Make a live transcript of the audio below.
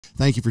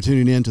Thank you for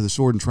tuning in to the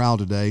Sword and Trowel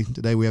today.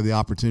 Today we have the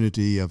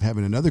opportunity of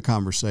having another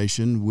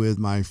conversation with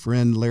my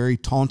friend Larry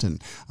Taunton.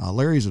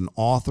 Larry's an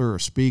author, a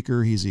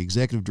speaker. He's the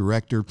executive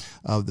director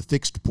of the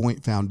Fixed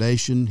Point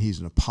Foundation. He's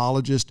an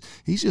apologist.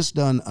 He's just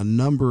done a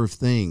number of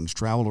things,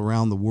 traveled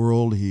around the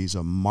world. He's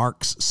a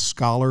Marx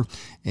scholar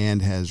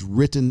and has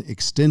written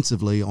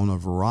extensively on a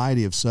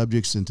variety of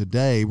subjects. And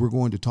today we're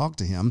going to talk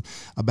to him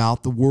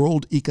about the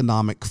World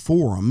Economic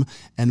Forum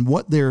and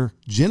what their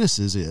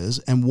genesis is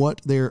and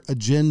what their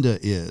agenda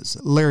is.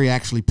 Larry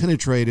actually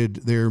penetrated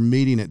their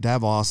meeting at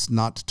Davos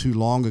not too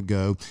long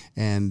ago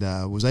and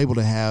was able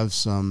to have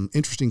some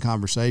interesting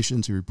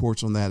conversations. He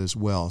reports on that as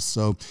well.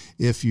 So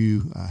if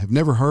you have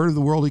never heard of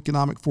the World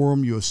Economic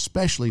Forum, you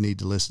especially need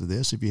to listen to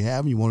this. If you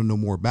have and you want to know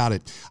more about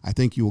it, I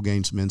think you will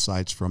gain some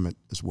insights from it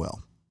as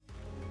well.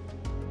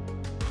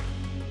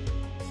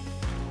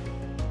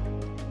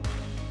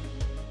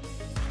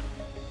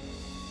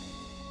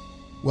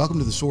 Welcome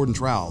to the Sword and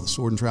Trowel. The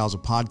Sword and Trowel is a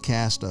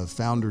podcast of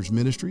Founders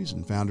Ministries,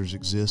 and Founders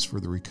exists for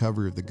the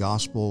recovery of the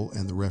gospel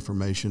and the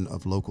reformation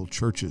of local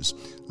churches.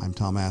 I'm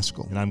Tom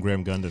Ascol. And I'm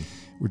Graham Gunden.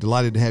 We're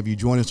delighted to have you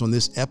join us on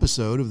this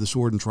episode of the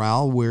Sword and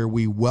Trowel, where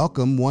we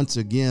welcome once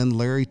again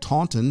Larry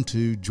Taunton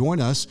to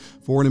join us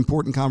for an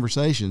important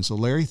conversation. So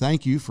Larry,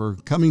 thank you for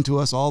coming to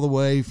us all the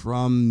way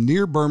from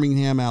near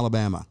Birmingham,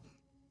 Alabama.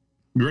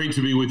 Great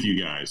to be with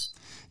you guys.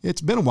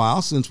 It's been a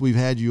while since we've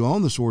had you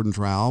on the Sword and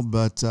Trowel,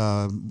 but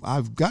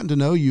I've gotten to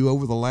know you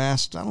over the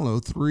last,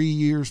 3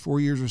 years,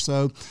 4 years or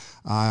so.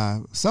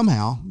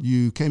 Somehow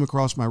you came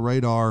across my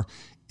radar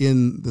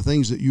in the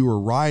things that you were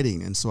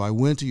writing. And so I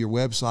went to your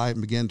website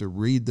and began to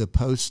read the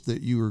posts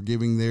that you were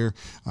giving there,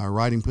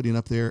 putting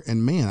up there.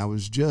 And man, I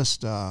was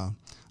just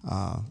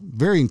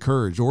very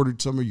encouraged,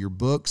 ordered some of your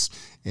books.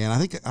 And I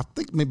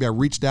think maybe I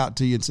reached out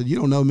to you and said, you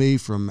don't know me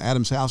from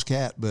Adam's House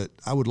Cat, but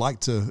I would like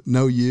to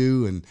know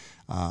you. And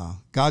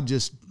God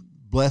just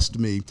blessed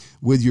me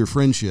with your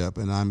friendship.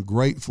 And I'm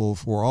grateful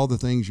for all the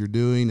things you're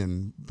doing.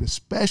 And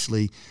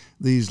especially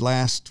these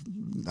last,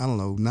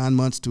 9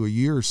 months to a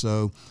year or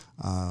so,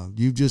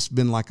 you've just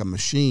been like a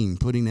machine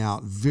putting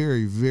out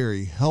very,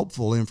 very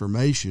helpful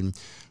information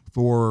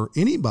for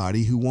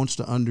anybody who wants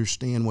to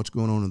understand what's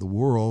going on in the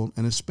world,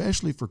 and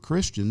especially for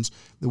Christians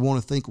that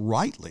want to think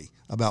rightly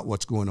about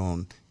what's going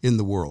on in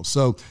the world.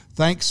 So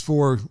thanks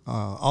for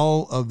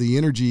all of the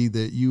energy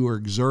that you are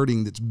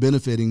exerting that's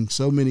benefiting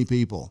so many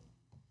people.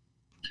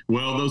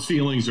 Well, those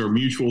feelings are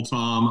mutual,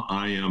 Tom.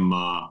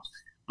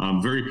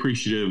 I'm very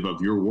appreciative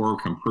of your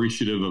work. I'm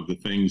appreciative of the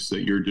things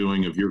that you're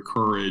doing, of your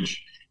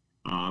courage.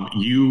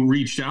 You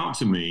reached out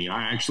to me.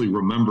 I actually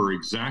remember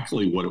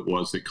exactly what it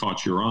was that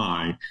caught your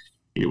eye.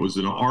 It was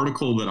an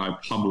article that I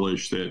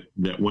published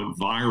that went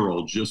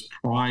viral just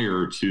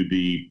prior to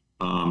the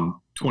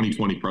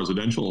 2020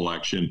 presidential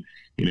election.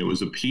 And it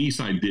was a piece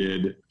I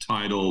did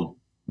titled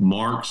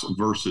Marx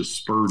versus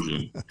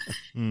Spurgeon.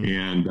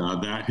 And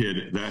that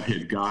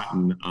had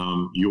gotten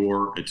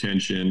your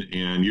attention,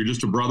 and you're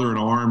just a brother in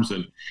arms.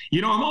 And,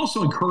 I'm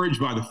also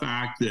encouraged by the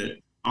fact that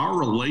our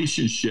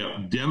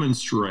relationship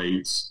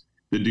demonstrates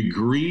the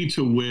degree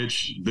to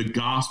which the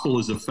gospel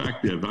is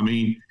effective. I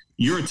mean,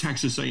 you're a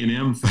Texas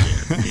A&M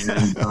fan,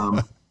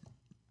 and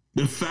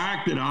the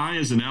fact that I,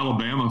 as an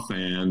Alabama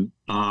fan,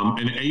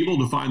 am able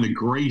to find the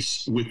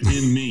grace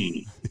within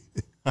me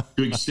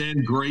to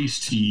extend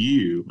grace to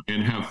you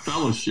and have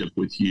fellowship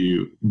with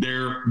you,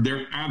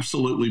 there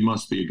absolutely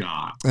must be a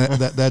God.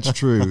 That's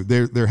true.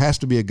 There has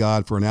to be a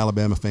God for an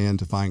Alabama fan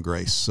to find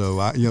grace. So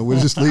we'll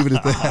just leave it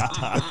at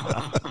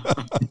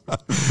that.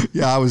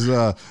 Yeah, I was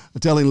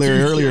telling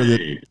Larry earlier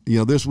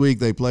that this week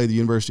they play the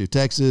University of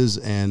Texas,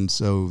 and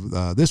so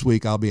this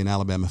week I'll be an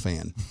Alabama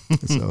fan.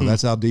 So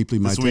that's how deeply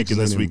my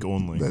this week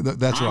only.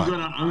 That's right.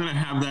 I'm gonna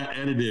have that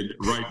edited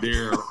right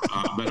there,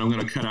 but I'm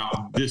gonna cut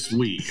out this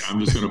week. I'm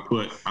just gonna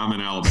put I'm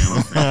an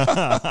Alabama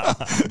fan.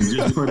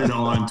 Just put it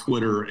on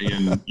Twitter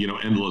and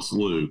endless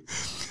loop.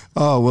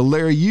 Oh, well,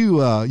 Larry,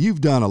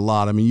 you've done a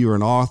lot. I mean, you're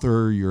an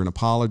author, you're an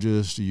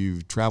apologist,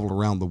 you've traveled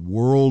around the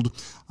world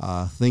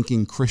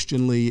thinking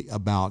Christianly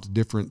about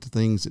different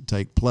things that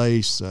take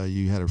place.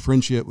 You had a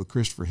friendship with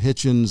Christopher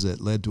Hitchens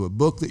that led to a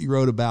book that you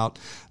wrote about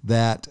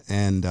that,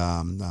 and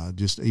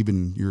just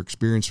even your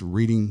experience of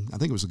reading, I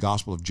think it was the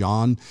Gospel of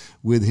John,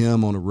 with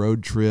him on a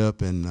road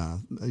trip, and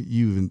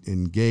you've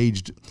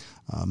engaged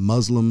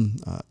Muslim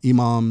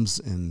imams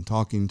and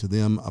talking to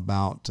them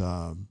about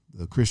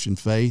the Christian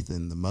faith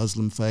and the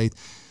Muslim faith.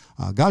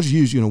 God's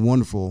used you in a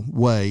wonderful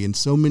way in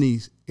so many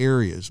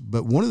areas.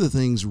 But one of the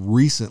things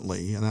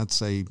recently, and I'd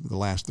say the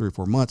last 3 or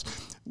 4 months,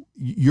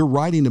 you're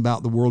writing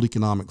about the World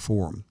Economic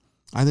Forum.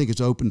 I think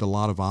it's opened a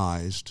lot of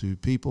eyes to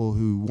people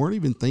who weren't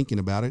even thinking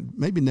about it,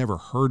 maybe never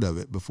heard of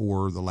it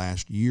before the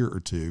last year or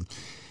two.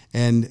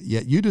 And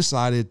yet you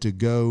decided to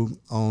go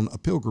on a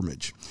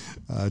pilgrimage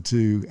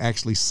to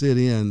actually sit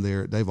in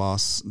there at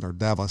Davos,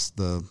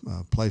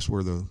 the place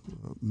where the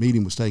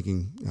meeting was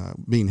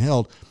being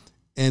held.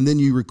 And then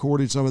you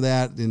recorded some of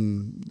that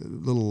in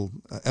little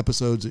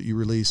episodes that you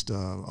released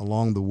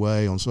along the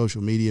way on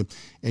social media,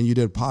 and you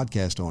did a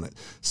podcast on it.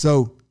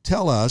 So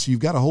tell us, you've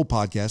got a whole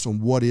podcast on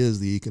what is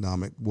the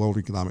World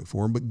Economic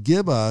Forum, but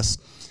give us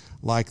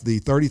like the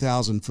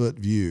 30,000 foot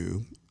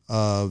view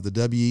of the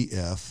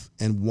WEF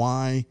and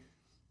why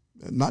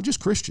not just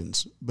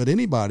Christians, but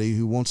anybody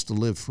who wants to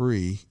live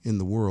free in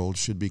the world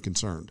should be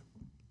concerned.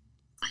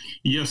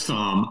 Yes,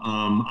 Tom.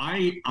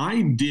 I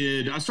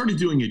started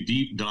doing a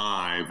deep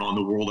dive on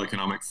the World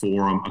Economic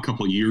Forum a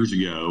couple of years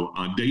ago.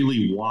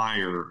 Daily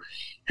Wire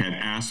had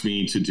asked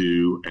me to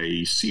do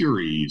a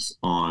series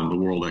on the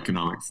World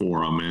Economic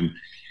Forum. And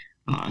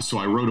so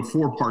I wrote a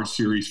 4-part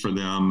series for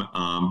them.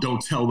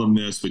 Don't tell them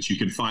this, but you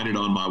can find it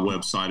on my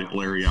website at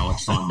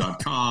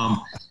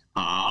larryalextaunton.com.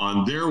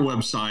 On their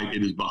website,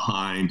 it is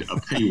behind a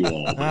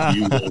paywall, but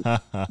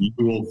you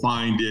will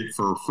find it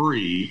for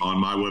free on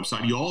my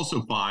website. You'll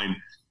also find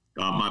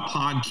my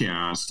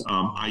podcast,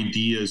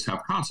 Ideas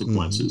Have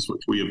Consequences,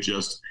 which we have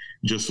just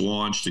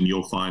launched, and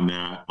you'll find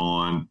that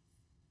on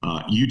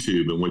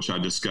YouTube, in which I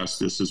discuss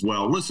this as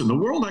well. Listen, the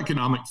World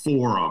Economic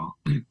Forum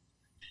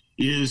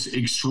is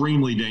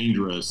extremely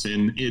dangerous,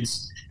 and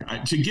it's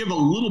to give a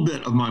little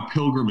bit of my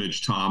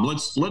pilgrimage, Tom.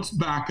 Let's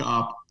back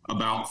up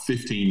about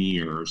 15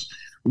 years.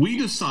 We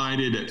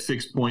decided at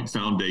Fixed Point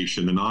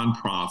Foundation, the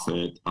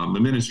nonprofit, the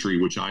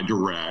ministry which I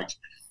direct,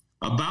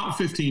 about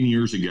 15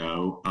 years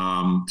ago,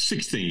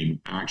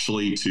 16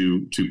 actually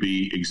to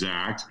be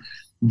exact,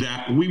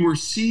 that we were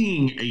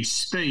seeing a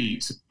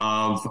spate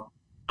of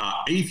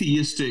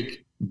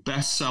atheistic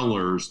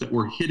bestsellers that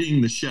were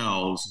hitting the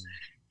shelves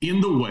in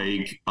the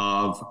wake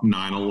of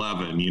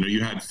 9/11. You know,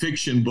 you had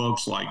fiction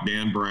books like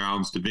Dan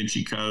Brown's Da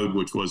Vinci Code,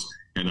 which was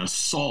an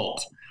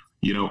assault,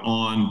 you know,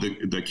 on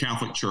the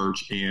Catholic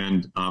Church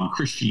and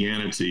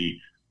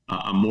Christianity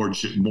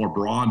more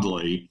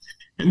broadly.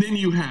 And then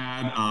you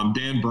had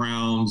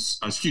Daniel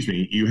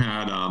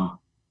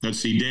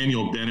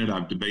Dennett.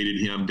 I've debated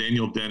him.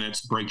 Daniel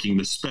Dennett's Breaking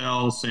the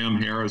Spell,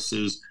 Sam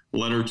Harris's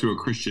Letter to a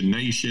Christian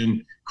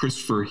Nation,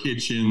 Christopher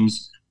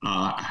Hitchens'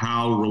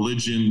 How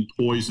Religion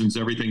Poisons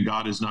Everything,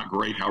 God is Not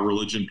Great, How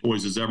Religion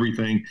Poisons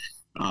Everything,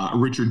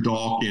 Richard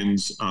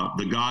Dawkins'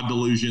 The God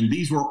Delusion.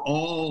 These were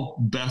all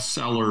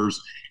bestsellers,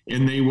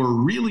 and they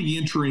were really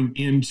entering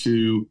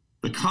into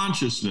the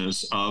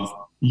consciousness of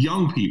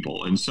young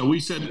people. And so we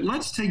said,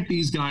 let's take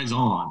these guys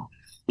on.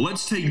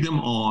 Let's take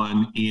them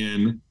on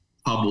in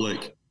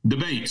public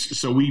debates.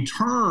 So we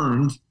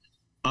turned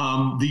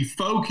the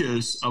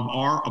focus of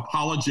our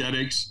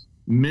apologetics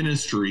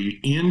ministry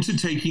into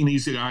taking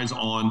these guys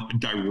on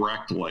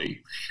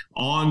directly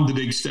on the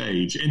big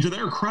stage. And to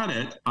their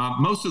credit,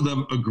 most of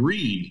them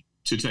agreed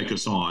to take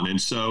us on. And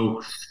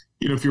so,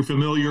 you know, if you're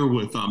familiar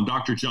with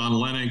Dr. John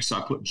Lennox, I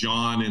put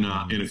John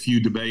in a few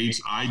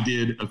debates. I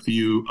did a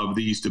few of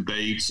these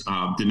debates.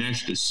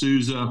 Dinesh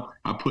D'Souza,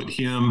 I put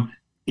him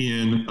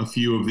in a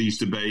few of these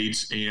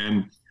debates,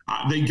 and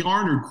they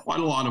garnered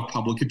quite a lot of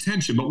public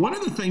attention. But one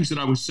of the things that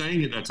I was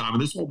saying at that time,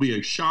 and this won't be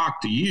a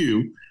shock to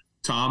you,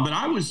 Tom, but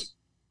I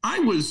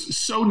was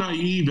so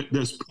naive at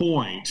this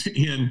point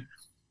in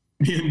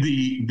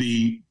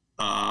the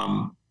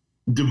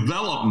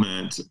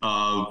development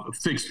of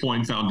Fixed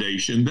Point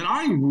Foundation that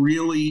I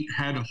really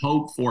had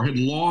hoped for, had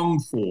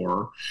longed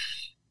for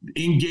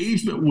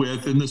engagement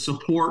with and the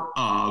support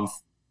of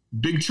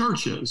big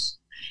churches.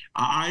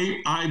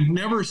 I've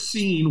never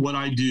seen what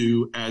I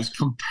do as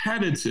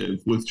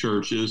competitive with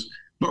churches,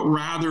 but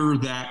rather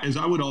that, as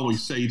I would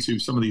always say to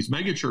some of these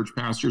megachurch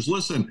pastors,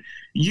 listen,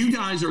 you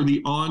guys are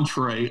the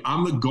entree,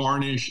 I'm the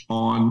garnish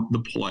on the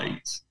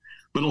plate.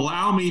 But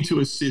allow me to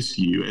assist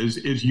you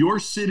as you're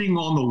sitting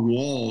on the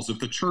walls. If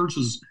the church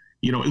is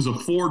a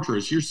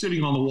fortress, you're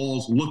sitting on the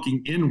walls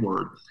looking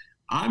inward.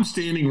 I'm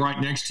standing right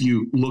next to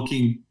you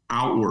looking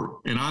outward,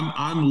 and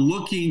I'm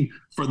looking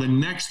for the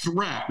next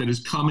threat that is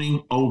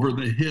coming over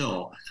the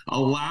hill.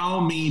 Allow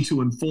me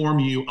to inform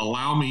you.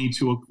 Allow me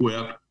to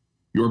equip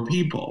your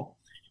people.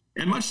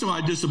 And much to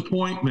my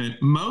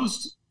disappointment,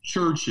 most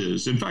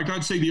churches, in fact,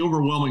 I'd say the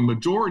overwhelming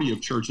majority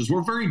of churches,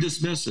 were very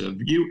dismissive.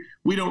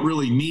 We don't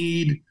really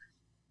need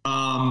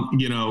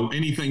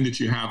anything that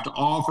you have to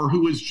offer.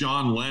 Who is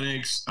John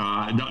Lennox?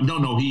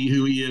 Don't know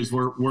who he is.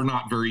 We're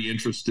not very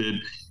interested.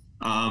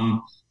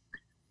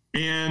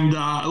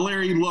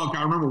 Larry, look,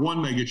 I remember one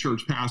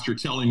megachurch pastor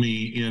telling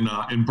me in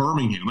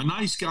Birmingham, a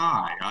nice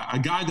guy, a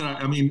guy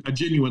that I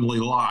genuinely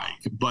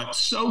like, but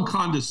so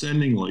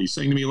condescendingly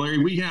saying to me, Larry,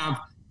 we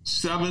have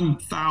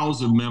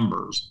 7,000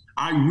 members.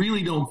 I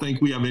really don't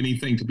think we have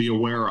anything to be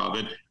aware of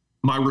it.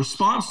 My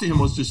response to him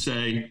was to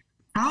say,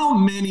 how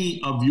many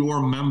of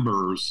your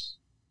members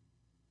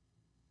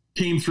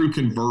came through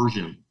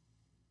conversion?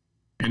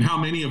 And how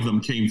many of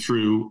them came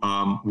through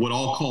what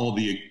I'll call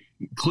the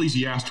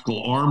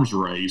ecclesiastical arms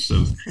race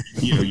of,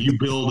 you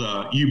build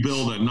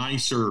a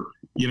nicer,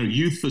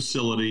 youth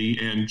facility,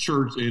 and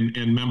church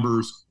and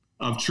members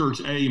of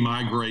Church A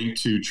migrate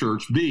to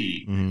Church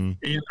B. Mm-hmm.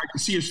 And I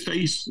could see his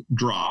face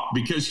drop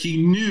because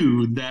he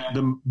knew that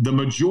the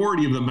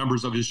majority of the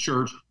members of his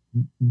church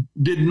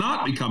did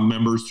not become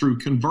members through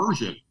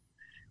conversion.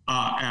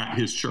 at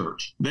his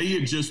church. They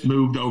had just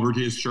moved over to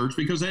his church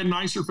because they had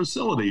nicer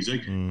facilities. They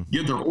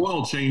get their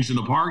oil changed in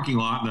the parking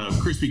lot and a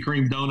Krispy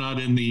Kreme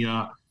donut in the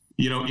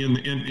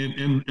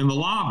in the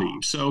lobby.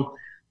 So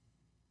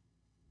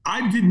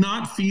I did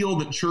not feel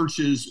that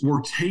churches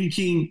were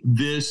taking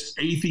this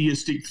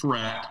atheistic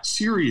threat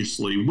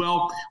seriously.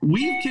 Well,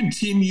 we've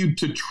continued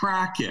to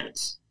track it.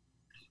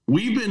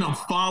 We've been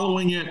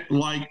following it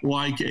like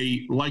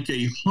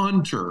a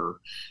hunter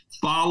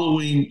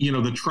following,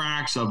 the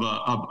tracks of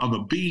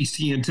a beast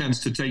he intends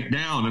to take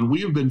down. And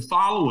we have been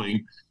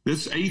following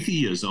this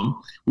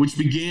atheism, which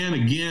began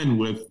again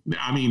with,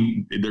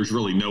 there's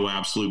really no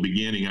absolute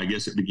beginning. I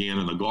guess it began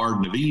in the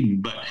Garden of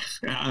Eden, but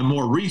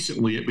more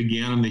recently it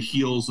began on the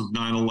heels of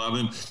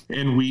 9/11.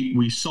 And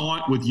we saw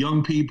it with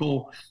young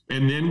people.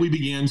 And then we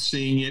began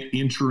seeing it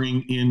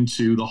entering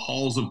into the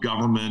halls of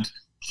government,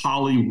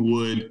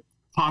 Hollywood,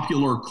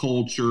 popular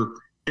culture,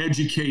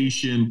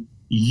 education,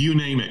 you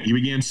name it. You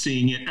began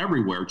seeing it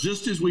everywhere,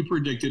 just as we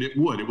predicted it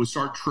would. It would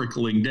start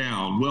trickling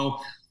down.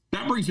 Well,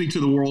 that brings me to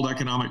the World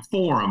Economic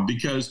Forum,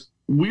 because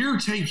we're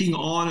taking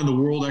on in the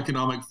World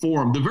Economic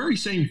Forum the very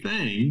same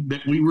thing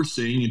that we were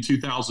seeing in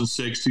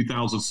 2006,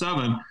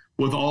 2007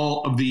 with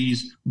all of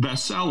these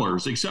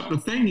bestsellers. Except the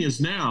thing is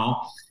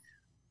now,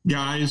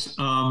 guys,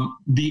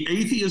 the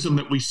atheism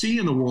that we see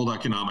in the World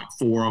Economic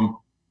Forum,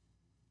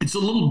 it's a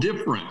little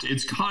different.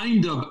 It's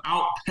kind of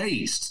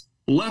outpaced,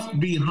 left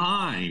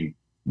behind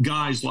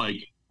guys like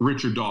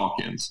Richard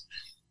Dawkins.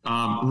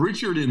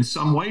 Richard, in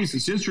some ways,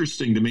 it's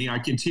interesting to me. I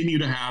continue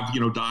to have,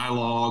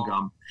 dialogue,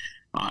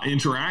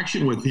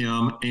 interaction with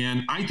him,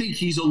 and I think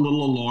he's a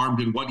little alarmed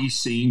in what he's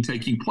seeing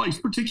taking place,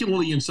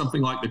 particularly in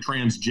something like the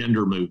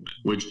transgender movement,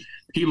 which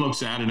he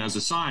looks at it as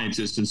a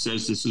scientist and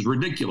says, this is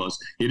ridiculous.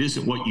 It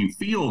isn't what you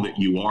feel that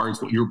you are,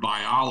 it's what your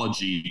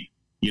biology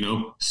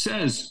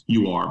says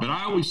you are. But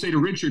I always say to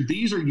Richard,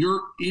 these are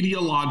your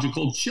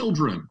ideological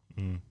children.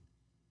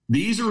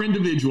 These are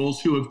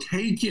individuals who have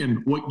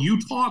taken what you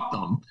taught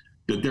them,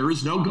 that there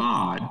is no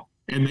God,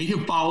 and they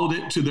have followed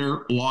it to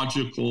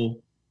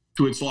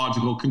its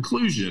logical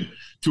conclusion,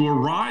 to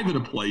arrive at a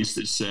place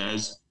that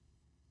says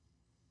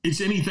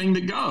it's anything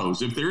that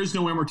goes. If there is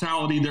no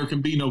immortality, there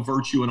can be no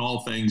virtue, and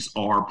all things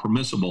are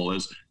permissible,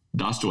 as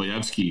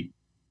Dostoevsky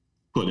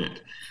put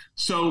it.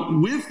 So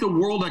with the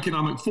World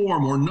Economic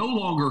Forum, we're no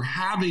longer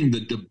having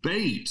the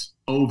debate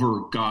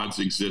over God's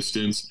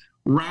existence.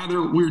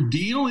 Rather, we're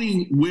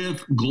dealing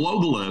with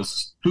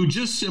globalists who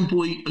just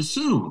simply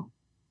assume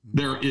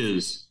there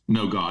is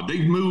no God.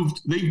 They've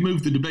moved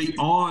the debate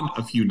on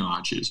a few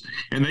notches,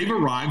 and they've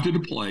arrived at a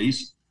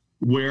place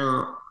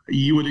where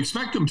you would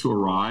expect them to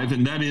arrive,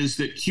 and that is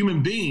that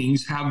human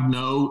beings have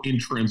no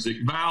intrinsic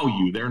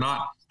value. They're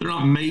not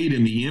made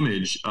in the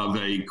image of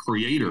a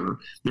creator.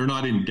 They're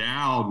not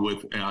endowed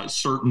with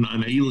certain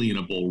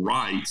unalienable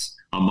rights,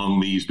 among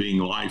these being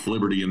life,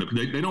 liberty, and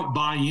they don't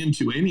buy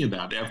into any of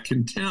that. They have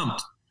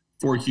contempt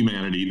for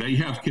humanity. They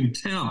have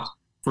contempt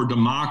for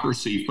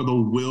democracy, for the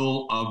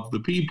will of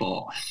the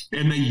people.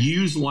 And they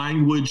use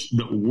language,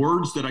 the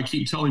words that I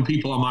keep telling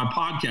people on my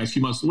podcast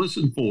you must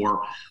listen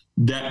for,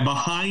 that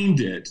behind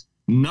it,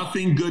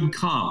 nothing good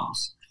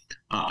comes.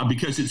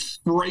 Because it's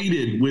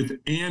freighted with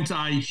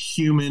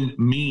anti-human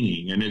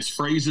meaning. And it's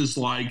phrases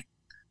like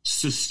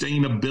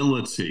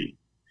sustainability,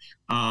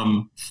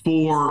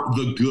 for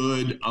the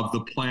good of the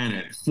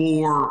planet,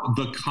 for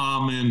the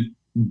common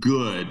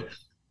good.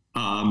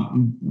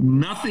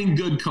 Nothing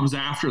good comes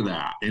after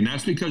that. And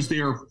that's because they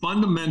are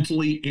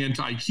fundamentally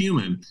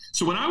anti-human.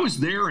 So when I was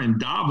there in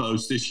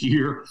Davos this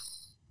year,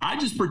 I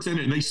just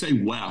pretended, and they say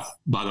WEF,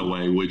 by the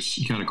way,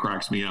 which kind of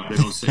cracks me up. They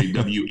don't say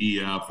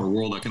WEF or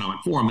World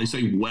Economic Forum. They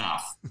say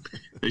WEF.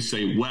 They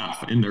say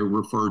WEF, and they're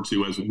referred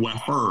to as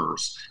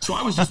WEFers. So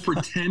I was just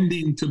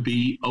pretending to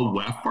be a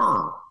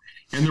WEFer.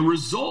 And the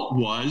result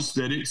was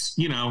that it's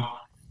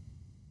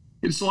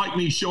like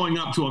me showing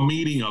up to a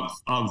meeting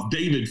of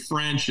David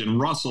French and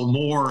Russell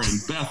Moore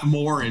and Beth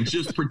Moore and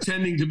just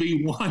pretending to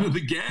be one of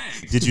the gang.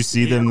 Did you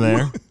see them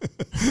there?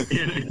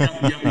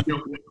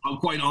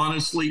 Quite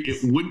honestly,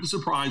 it wouldn't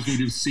surprise me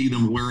to see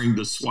them wearing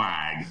the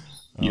swag,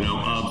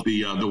 of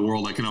the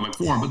World Economic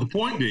Forum. But the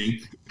point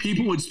being,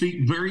 people would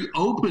speak very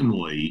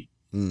openly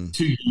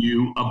to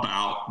you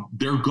about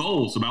their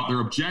goals, about their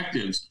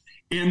objectives.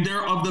 And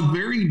they're of the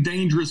very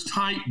dangerous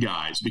type,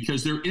 guys,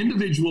 because they're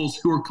individuals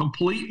who are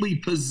completely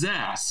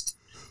possessed.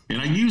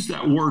 And I use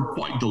that word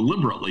quite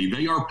deliberately.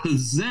 They are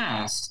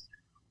possessed,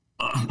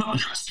 of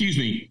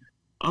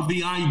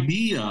the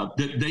idea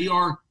that they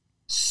are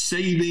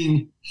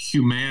saving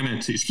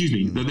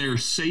humanity, that they're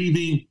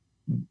saving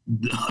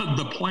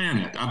the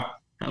planet. I've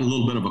had a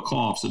little bit of a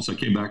cough since I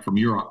came back from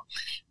Europe,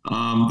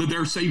 that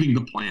they're saving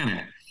the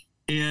planet.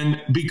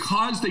 And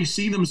because they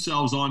see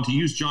themselves on, to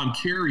use John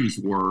Kerry's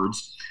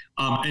words,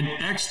 an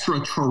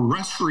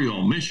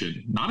extraterrestrial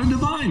mission, not a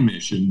divine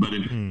mission, but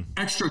an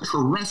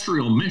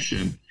extraterrestrial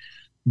mission.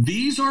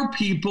 These are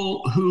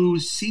people who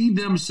see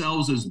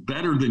themselves as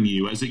better than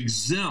you, as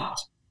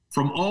exempt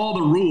from all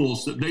the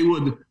rules that they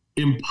would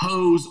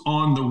impose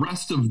on the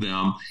rest of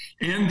them.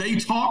 And they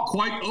talk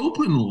quite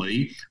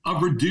openly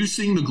of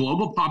reducing the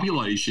global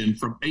population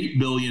from 8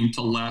 billion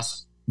to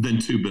less than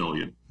 2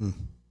 billion.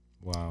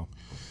 Wow.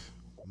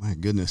 My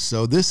goodness.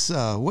 So this,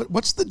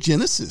 what's the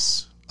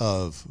genesis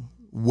of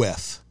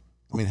WEF?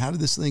 I mean, how did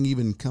this thing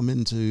even come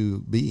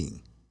into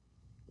being?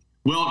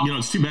 Well, you know,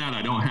 it's too bad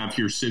I don't have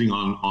here sitting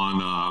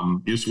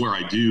on is where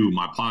I do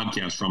my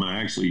podcast from, and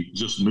I actually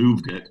just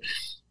moved it.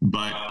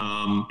 But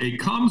it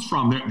comes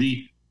from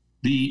the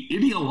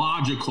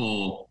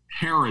ideological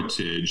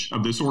heritage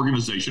of this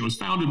organization. It was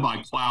founded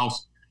by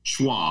Klaus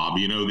Schwab,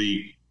 you know,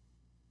 the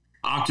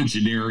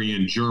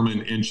octogenarian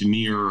German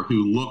engineer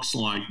who looks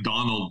like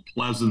Donald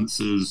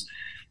Pleasance's,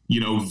 you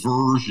know,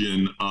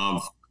 version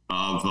of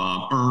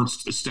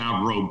Ernst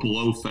Stavro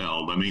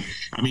Blofeld. I mean,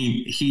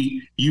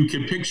 you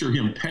can picture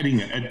him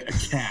petting a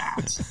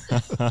cat,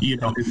 you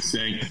know, and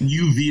saying,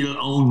 "You will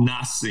own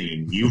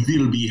nothing. You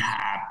will be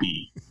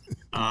happy."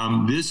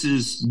 This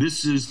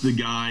is the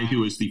guy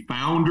who is the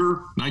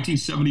founder,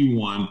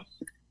 1971,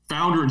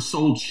 founder and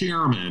sole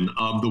chairman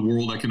of the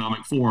World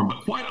Economic Forum.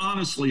 But quite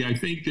honestly, I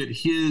think that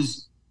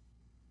his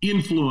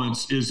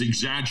influence is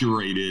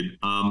exaggerated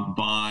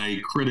by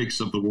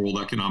critics of the World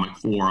Economic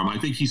Forum. I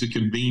think he's a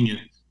convenient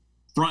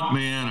front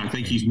man. I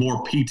think he's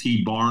more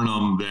P.T.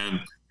 Barnum than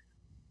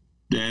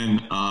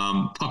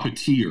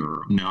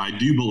puppeteer. Now, I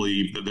do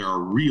believe that there are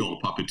real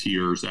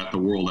puppeteers at the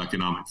World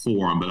Economic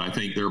Forum, but I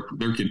think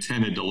they're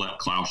contented to let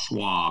Klaus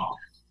Schwab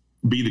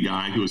be the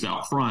guy who is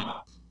out front.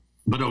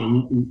 But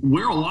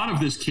where a lot of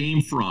this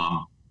came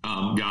from,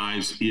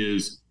 guys,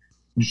 is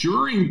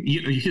during,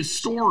 you know,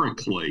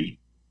 historically,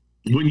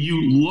 when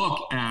you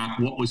look at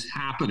what was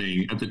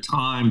happening at the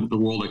time that the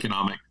World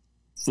Economic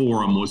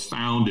Forum was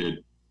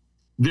founded,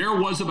 there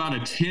was about a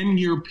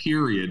 10-year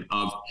period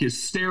of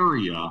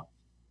hysteria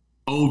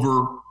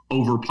over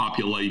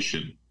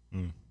overpopulation.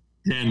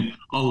 And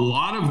a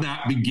lot of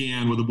that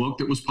began with a book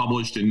that was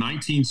published in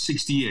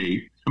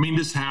 1968. I mean,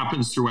 this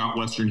happens throughout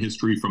Western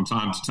history from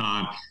time to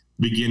time,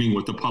 beginning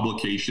with the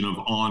publication of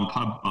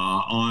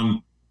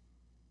On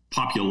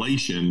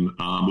Population,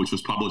 which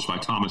was published by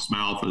Thomas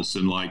Malthus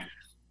in, like,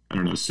 I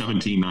don't know,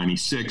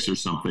 1796 or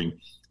something.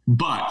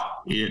 But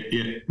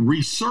it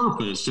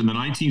resurfaced in the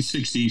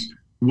 1960s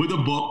with a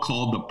book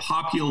called The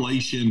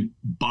Population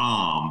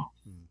Bomb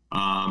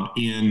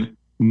in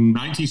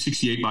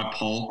 1968 by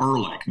Paul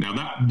Ehrlich. Now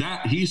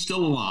that he's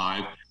still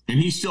alive and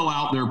he's still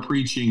out there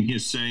preaching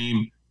his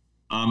same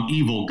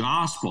evil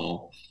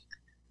gospel,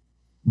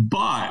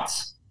 but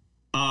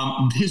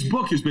his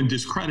book has been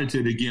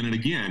discredited again and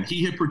again.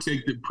 He had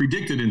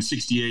predicted in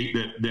 68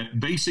 that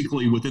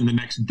basically within the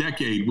next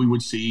decade we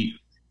would see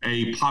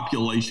a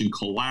population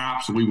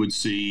collapse. We would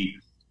see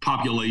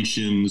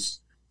populations,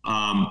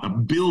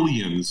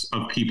 billions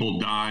of people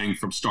dying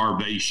from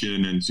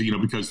starvation, and so, you know,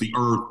 because the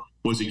earth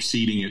was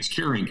exceeding its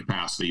carrying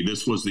capacity.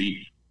 This was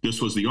the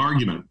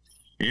argument.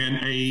 And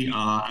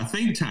a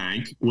think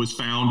tank was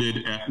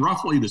founded at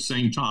roughly the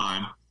same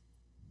time,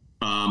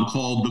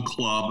 called the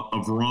Club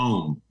of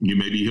Rome. You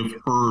maybe have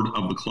heard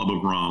of the Club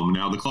of Rome.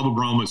 Now, the Club of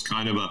Rome is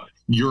kind of a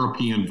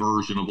European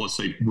version of, let's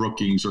say,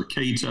 Brookings or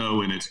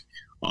Cato, and it's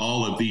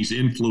all of these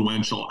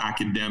influential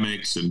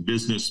academics and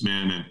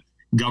businessmen and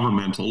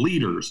governmental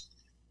leaders.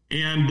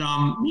 And,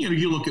 you know,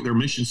 you look at their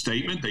mission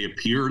statement, they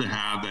appear to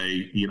have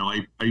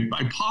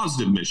a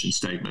positive mission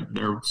statement.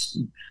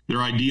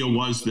 Their idea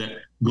was that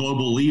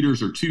global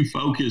leaders are too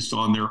focused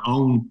on their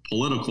own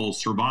political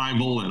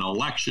survival and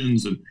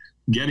elections and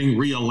getting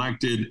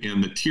reelected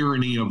and the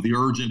tyranny of the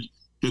urgent,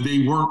 that they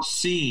weren't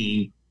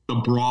seeing the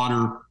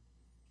broader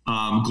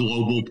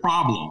global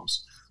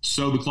problems.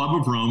 So the Club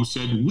of Rome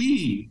said,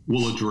 we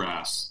will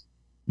address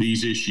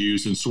these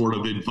issues and sort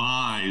of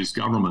advise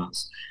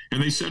governments.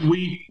 And they said,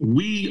 we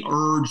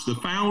urge the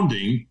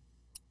founding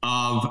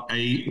of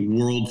a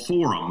World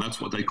Forum.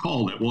 That's what they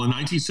called it. Well, in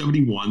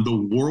 1971,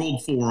 the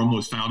World Forum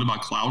was founded by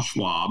Klaus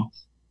Schwab,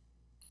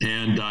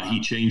 and he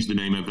changed the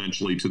name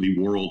eventually to the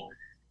World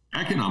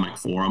Economic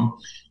Forum.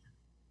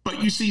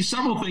 But you see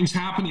several things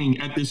happening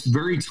at this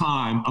very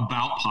time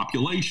about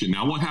population.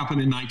 Now, what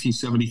happened in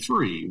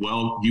 1973?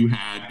 Well, you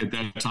had at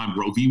that time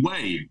Roe v.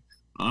 Wade.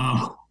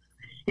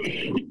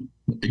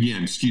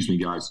 Again, excuse me,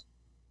 guys.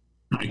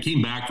 I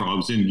came back I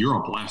was in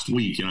Europe last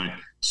week, and I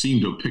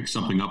seemed to have picked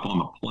something up on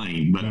the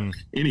plane. But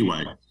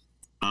anyway,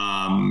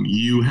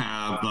 you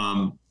have,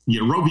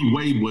 Roe v.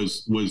 Wade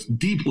was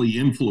deeply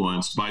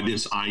influenced by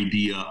this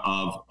idea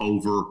of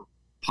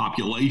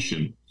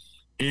overpopulation.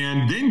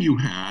 And then you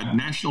had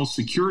National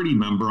Security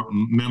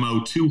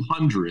Memo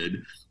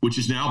 200, which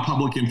is now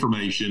public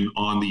information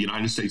on the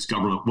United States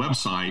government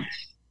website.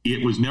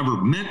 It was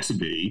never meant to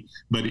be,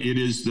 but it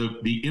is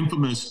the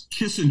infamous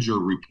Kissinger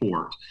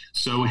report.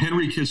 So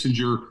Henry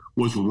Kissinger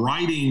was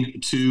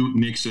writing to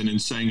Nixon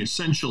and saying,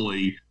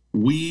 essentially,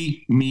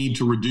 we need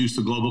to reduce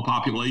the global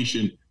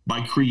population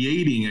by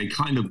creating a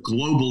kind of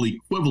global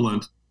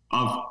equivalent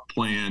of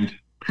Planned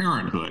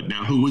Parenthood.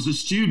 Now, who was a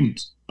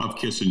student of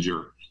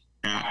Kissinger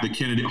at the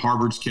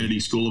Harvard's Kennedy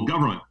School of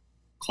Government?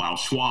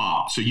 Klaus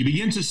Schwab. So you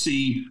begin to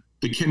see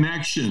the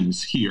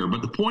connections here.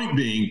 But the point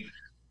being,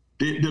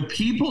 the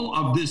people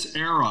of this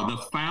era, the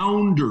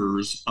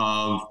founders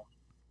of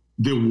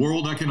the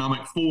World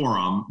Economic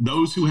Forum,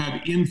 those who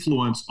had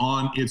influence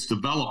on its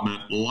development,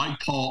 like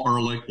Paul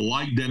Ehrlich,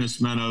 like Dennis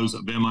Meadows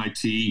of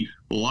MIT,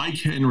 like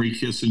Henry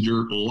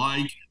Kissinger,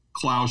 like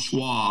Klaus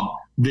Schwab,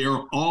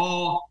 they're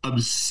all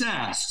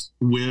obsessed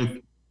with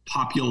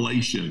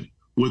population,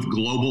 with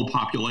global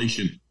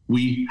population.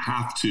 We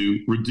have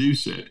to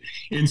reduce it.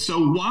 And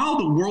so while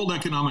the World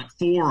Economic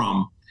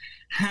Forum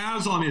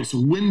has on its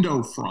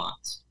window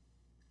front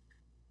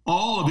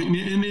all of it,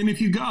 and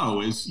if you go,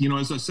 as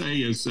I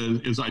say,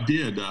 as I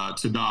did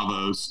to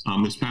Davos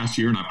this past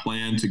year, and I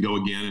plan to go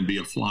again and be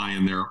a fly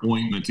in their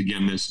ointment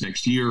again this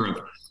next year if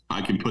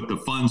I can put the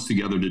funds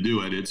together to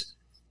do it. It's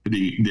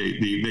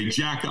they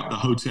jack up the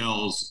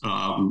hotels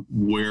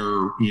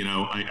where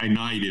a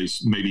night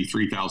is maybe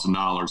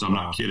 $3,000. I'm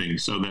not kidding.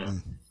 So that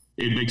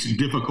it makes it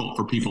difficult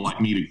for people like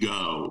me to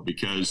go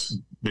because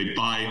they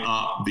buy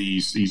up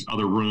these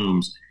other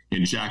rooms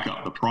and jack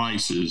up the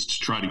prices to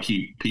try to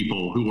keep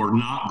people who are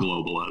not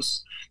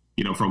globalists,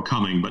 from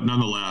coming. But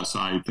nonetheless,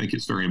 I think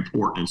it's very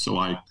important. And so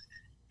I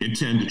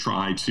intend to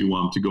try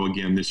to go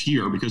again this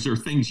year because there are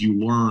things you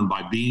learn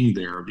by being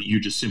there that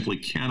you just simply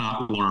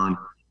cannot learn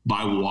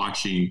by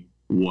watching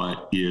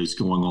what is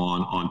going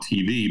on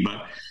TV.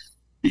 But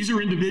these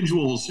are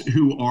individuals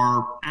who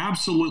are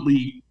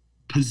absolutely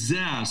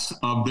possessed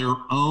of their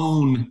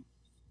own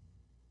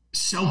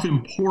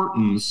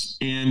self-importance,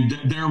 and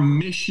their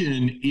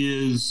mission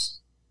is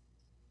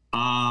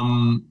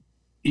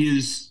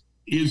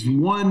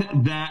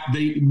one that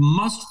they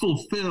must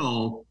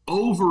fulfill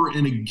over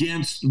and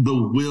against the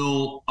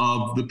will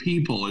of the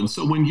people. And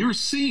so when you're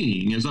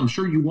seeing, as I'm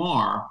sure you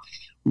are,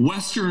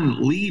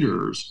 Western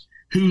leaders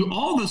who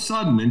all of a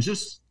sudden in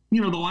just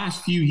the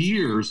last few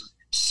years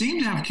seem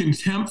to have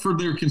contempt for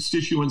their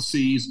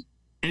constituencies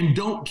and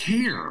don't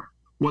care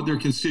what their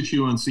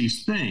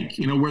constituencies think,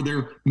 where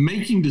they're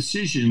making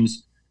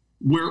decisions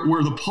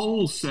where the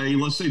polls say,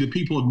 let's say the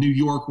people of New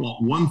York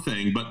want one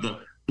thing, but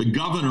the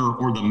governor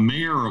or the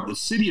mayor of the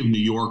city of New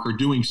York are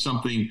doing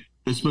something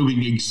that's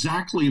moving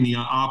exactly in the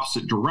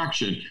opposite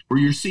direction, where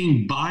you're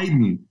seeing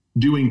Biden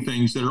doing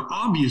things that are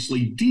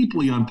obviously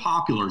deeply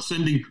unpopular,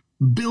 sending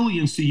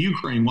billions to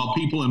Ukraine while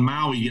people in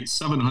Maui get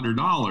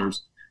 $700.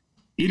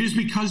 It is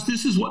because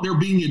this is what they're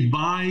being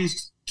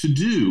advised to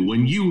do.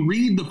 When you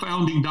read the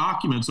founding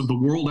documents of the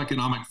World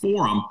Economic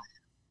Forum,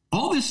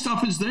 all this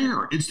stuff is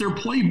there. It's their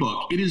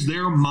playbook. It is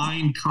their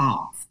Mein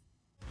Kampf.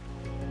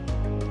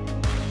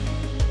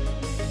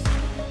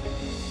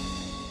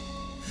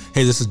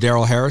 Hey, this is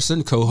Daryl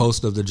Harrison,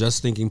 co-host of the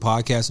Just Thinking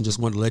podcast, and just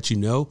wanted to let you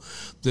know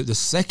that the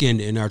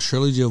second in our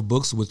trilogy of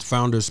books with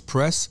Founders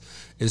Press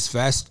is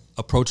fast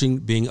approaching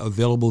being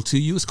available to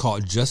you. It's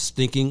called Just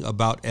Thinking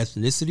About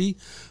Ethnicity.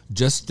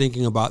 Just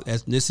Thinking About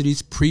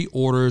Ethnicities.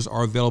 Pre-orders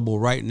are available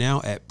right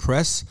now at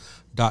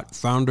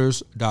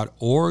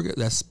press.founders.org.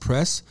 That's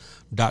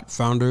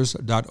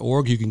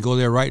press.founders.org. You can go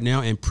there right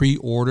now and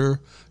pre-order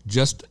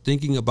Just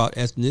Thinking About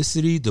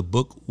Ethnicity. The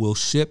book will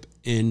ship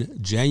in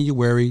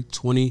January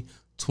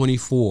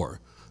 2024.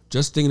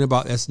 Just Thinking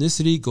About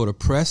Ethnicity. Go to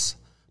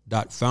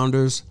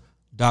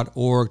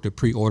press.founders.org to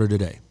pre-order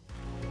today.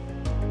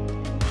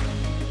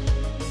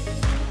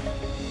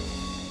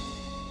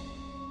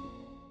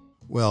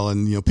 Well,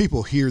 and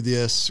people hear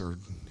this or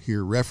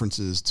hear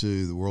references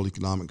to the World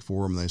Economic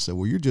Forum. They say,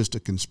 well, you're just a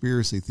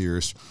conspiracy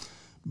theorist.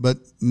 But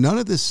none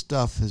of this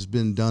stuff has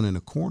been done in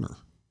a corner.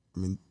 I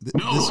mean,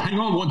 hang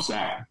on one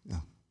sec. Yeah.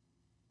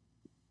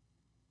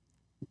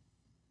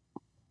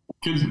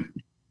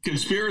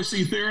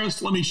 Conspiracy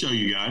theorists, let me show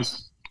you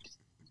guys.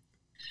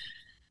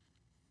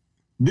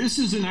 This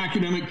is an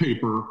academic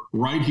paper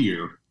right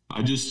here.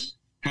 I just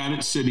had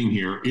it sitting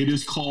here. It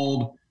is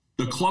called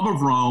The Club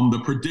of Rome, The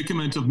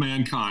Predicament of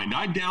Mankind.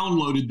 I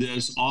downloaded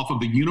this off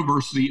of the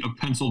University of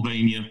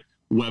Pennsylvania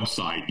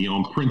website,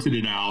 and printed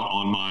it out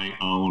on my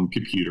own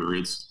computer.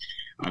 It's,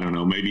 I don't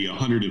know, maybe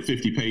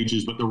 150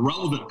 pages, but the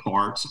relevant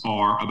parts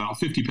are about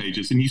 50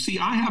 pages. And you see,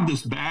 I have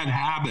this bad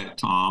habit,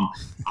 Tom.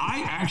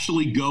 I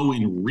actually go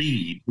and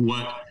read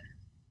what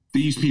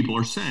these people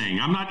are saying.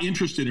 I'm not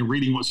interested in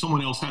reading what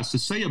someone else has to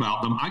say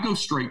about them. I go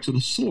straight to the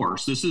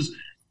source. This is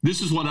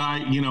what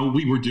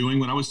we were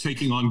doing when I was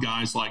taking on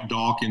guys like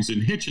Dawkins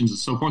and Hitchens and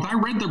so forth. I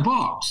read their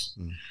books.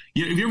 Have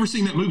you ever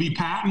seen that movie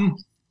Patton?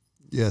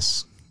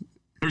 Yes.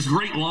 There's a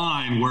great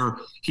line where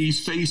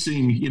he's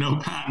facing,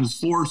 Patton's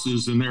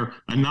forces and they're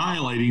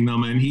annihilating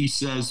them. And he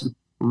says,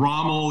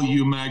 Rommel,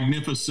 you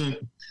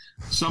magnificent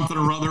something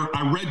or other.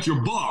 I read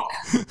your book.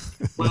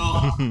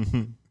 Well,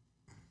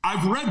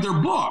 I've read their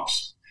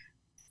books.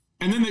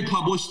 And then they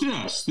published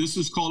this. This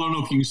is called, I don't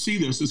know if you can see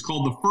this, it's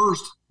called The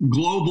First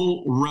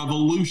Global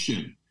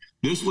Revolution.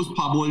 This was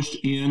published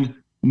in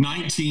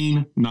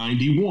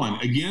 1991.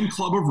 Again,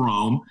 Club of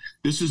Rome.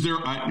 This is their,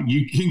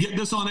 you can get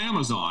this on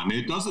Amazon.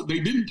 They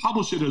didn't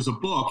publish it as a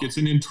book. It's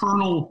an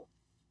internal,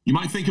 you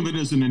might think of it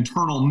as an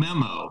internal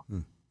memo.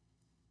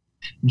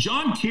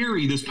 John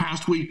Kerry this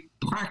past week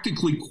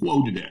practically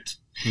quoted it.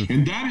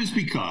 And that is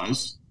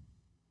because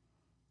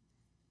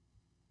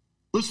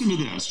Listen to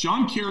this.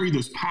 John Kerry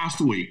this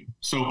past week.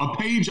 So a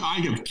page I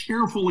have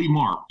carefully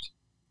marked.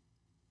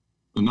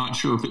 I'm not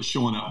sure if it's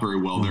showing up very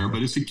well there,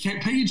 but it's a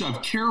page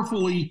I've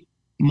carefully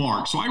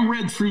marked. So I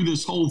read through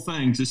this whole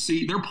thing to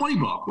see their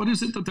playbook. What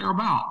is it that they're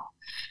about?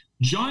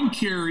 John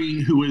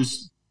Kerry, who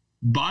is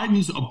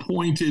Biden's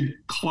appointed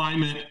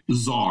climate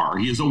czar.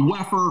 He is a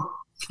WEFer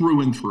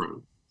through and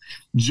through.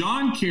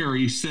 John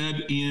Kerry said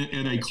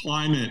at a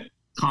climate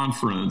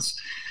conference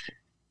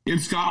in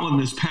Scotland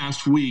this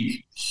past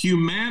week,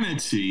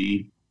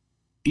 humanity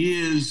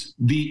is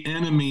the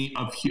enemy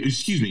of,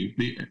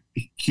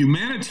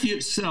 humanity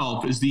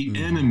itself is the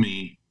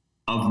enemy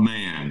of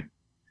man.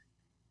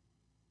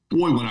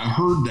 Boy, when I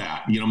heard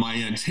that, my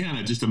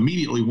antenna just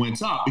immediately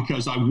went up,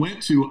 because I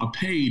went to a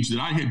page that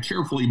I had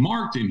carefully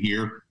marked in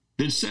here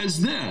that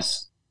says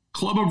this: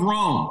 Club of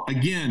Rome,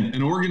 again,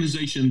 an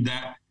organization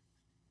that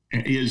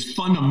is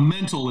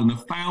fundamental in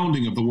the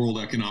founding of the World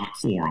Economic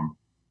Forum.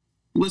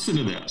 Listen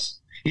to this.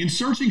 In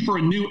searching for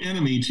a new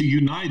enemy to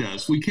unite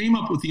us, we came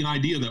up with the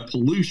idea that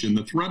pollution,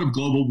 the threat of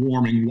global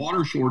warming,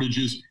 water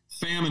shortages,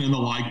 famine, and the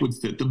like would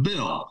fit the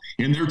bill.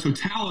 In their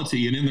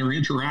totality and in their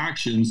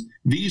interactions,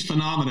 these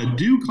phenomena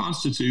do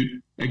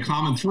constitute a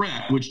common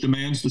threat which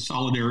demands the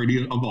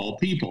solidarity of all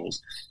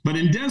peoples. But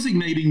in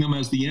designating them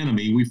as the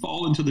enemy, we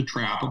fall into the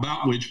trap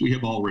about which we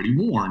have already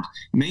warned,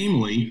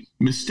 namely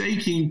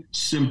mistaking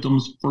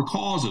symptoms for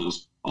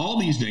causes. All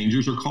these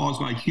dangers are caused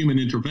by human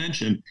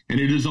intervention, and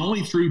it is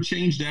only through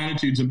changed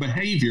attitudes and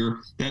behavior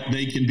that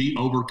they can be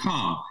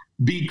overcome,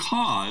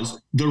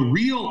 because the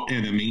real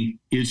enemy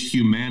is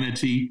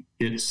humanity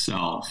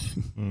itself.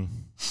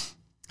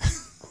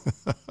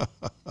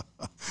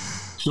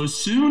 So as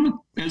soon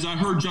as I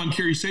heard John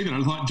Kerry say that,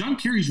 I thought, John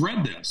Kerry's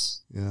read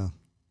this. Yeah.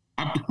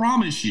 I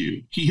promise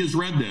you, he has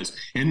read this.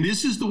 And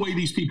this is the way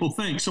these people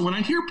think. So when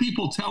I hear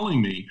people telling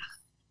me,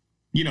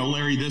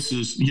 Larry, this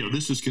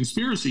is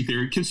conspiracy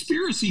theory.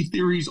 Conspiracy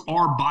theories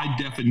are by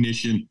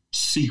definition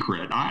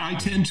secret. I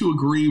tend to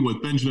agree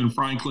with Benjamin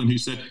Franklin, who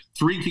said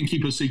 3 can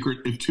keep a secret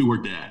if 2 are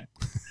dead.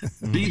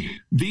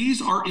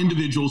 These are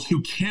individuals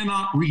who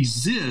cannot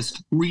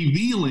resist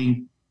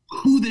revealing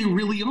who they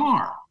really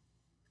are.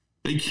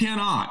 They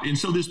cannot. And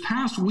so this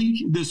past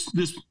week,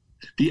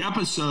 the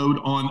episode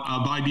on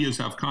Of Ideas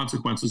Have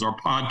Consequences, our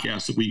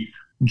podcast that we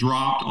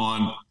dropped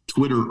on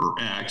Twitter or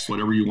X,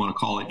 whatever you want to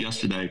call it,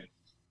 yesterday,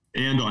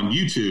 and on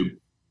YouTube,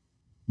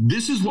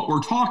 this is what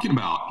we're talking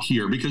about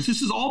here, because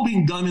this is all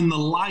being done in the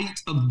light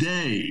of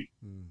day.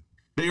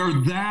 They are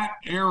that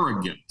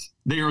arrogant.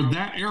 They are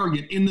that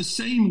arrogant in the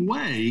same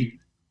way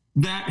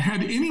that,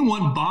 had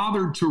anyone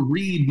bothered to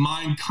read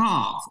Mein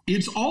Kampf,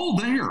 it's all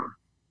there.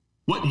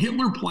 What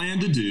Hitler planned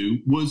to do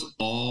was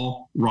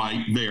all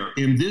right there.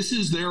 And this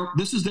is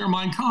their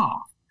Mein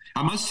Kampf.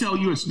 I must tell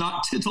you, it's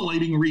not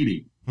titillating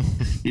reading.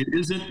 It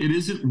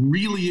isn't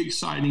really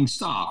exciting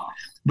stuff.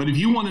 But if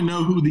you want to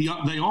know who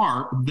they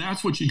are,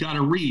 that's what you got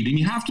to read. And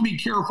you have to be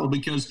careful,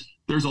 because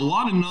there's a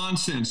lot of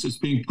nonsense that's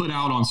being put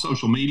out on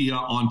social media,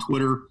 on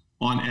Twitter,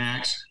 on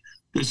X,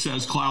 that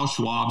says Klaus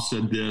Schwab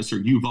said this or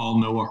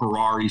Yuval Noah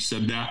Harari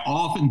said that.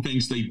 Often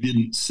things they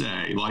didn't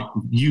say, like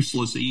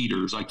useless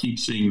eaters. I keep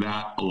seeing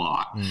that a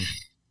lot.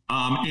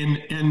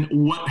 And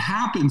what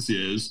happens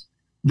is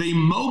they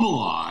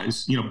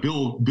mobilize,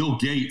 Bill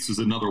Gates is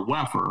another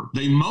WEFer.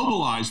 They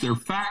mobilize their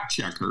fact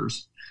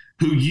checkers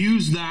who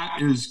use that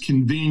as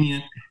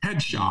convenient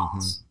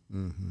headshots.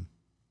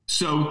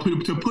 So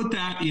to put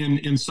that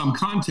in some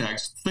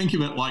context, think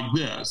of it like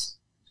this.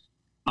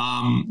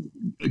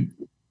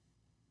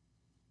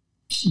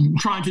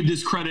 Trying to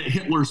discredit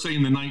Hitler, say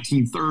in the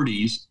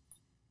 1930s,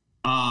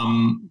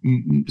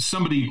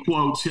 somebody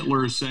quotes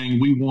Hitler as saying,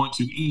 "We want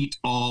to eat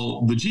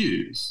all the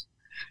Jews."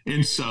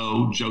 And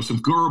so Joseph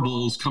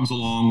Goebbels comes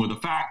along with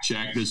a fact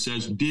check that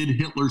says, did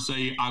Hitler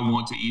say, "I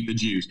want to eat the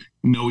Jews"?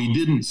 No, he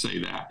didn't say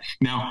that.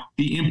 Now,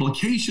 the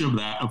implication of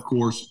that, of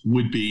course,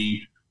 would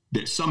be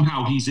that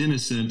somehow he's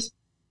innocent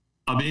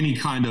of any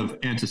kind of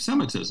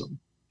anti-Semitism.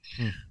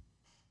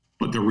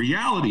 But the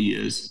reality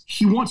is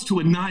he wants to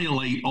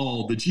annihilate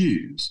all the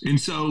Jews.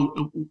 And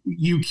so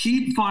you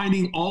keep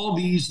finding all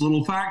these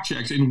little fact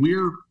checks, and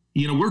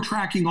we're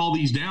tracking all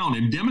these down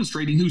and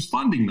demonstrating who's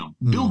funding them.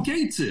 Bill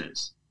Gates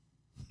is.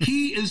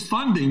 He is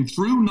funding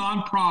through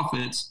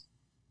nonprofits,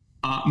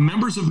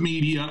 members of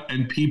media,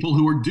 and people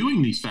who are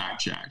doing these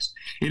fact checks.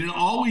 And it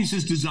always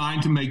is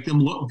designed to make them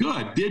look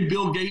good. Did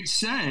Bill Gates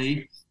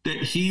say that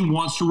he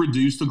wants to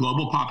reduce the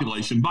global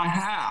population by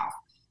half?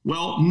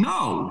 Well,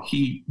 no,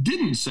 he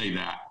didn't say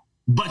that,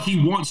 but he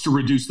wants to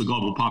reduce the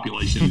global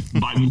population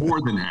by more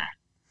than half.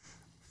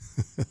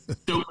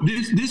 So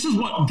this is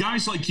what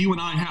guys like you and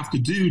I have to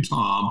do,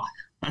 Tom.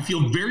 I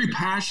feel very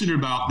passionate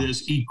about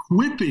this,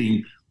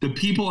 equipping the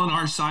people on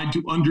our side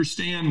to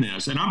understand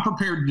this. And I'm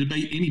prepared to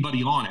debate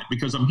anybody on it,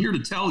 because I'm here to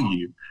tell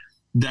you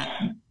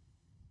that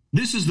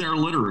this is their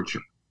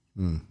literature.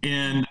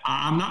 And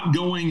I'm not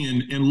going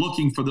and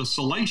looking for the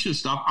salacious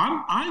stuff.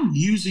 I'm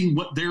using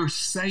what they're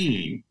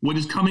saying, what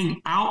is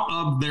coming out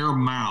of their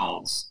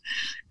mouths.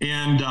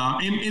 And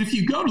if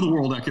you go to the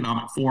World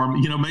Economic Forum,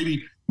 you know,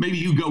 maybe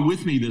you go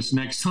with me this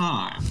next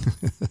time.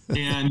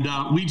 And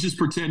we just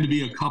pretend to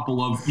be a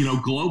couple of, you know,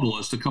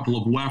 globalists, a couple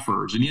of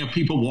WEFers. And you have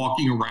people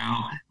walking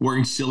around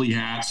wearing silly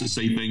hats that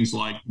say things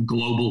like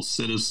global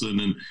citizen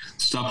and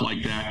stuff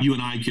like that. You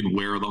and I can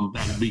wear them.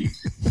 That'd be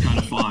kind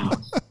of fun.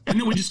 And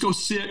then we just go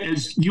sit,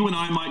 as you and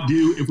I might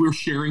do if we're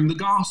sharing the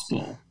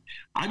gospel.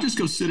 I just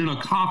go sit in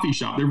a coffee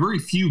shop. There are very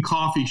few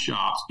coffee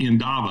shops in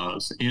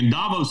Davos, and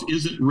Davos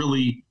isn't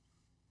really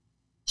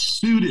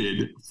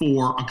suited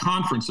for a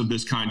conference of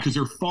this kind because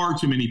there are far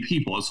too many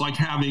people. It's like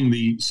having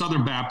the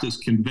Southern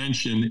Baptist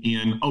Convention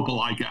in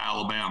Opelika,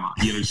 Alabama.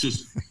 You know, it's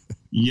just,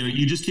 you know,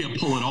 you just can't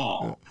pull it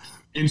all.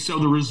 And so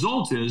the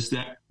result is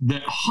that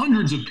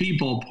hundreds of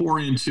people pour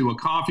into a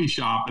coffee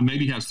shop and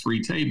maybe has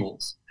 3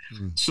 tables.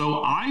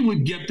 So I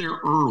would get there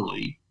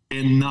early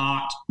and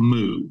not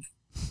move.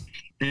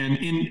 And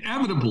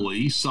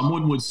inevitably,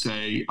 someone would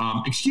say,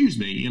 excuse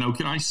me, you know,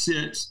 can I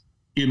sit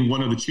in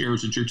one of the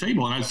chairs at your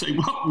table? And I'd say,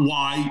 well,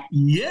 why,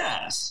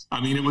 yes.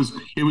 I mean, it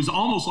was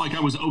almost like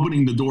I was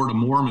opening the door to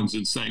Mormons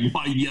and saying,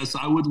 why, yes,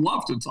 I would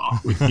love to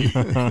talk with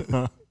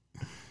you.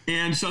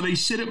 And so they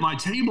sit at my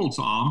table,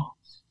 Tom,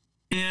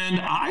 and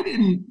I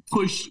didn't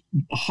push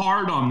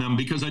hard on them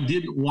because I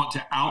didn't want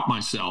to out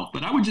myself,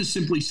 but I would just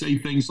simply say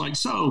things like,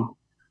 so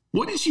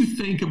what did you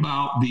think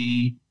about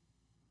the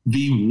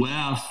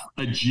WEF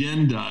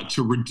agenda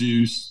to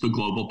reduce the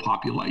global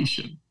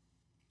population?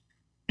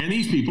 And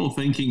these people,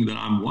 thinking that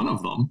I'm one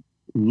of them,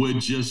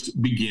 would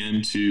just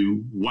begin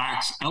to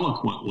wax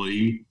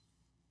eloquently,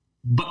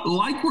 but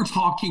like we're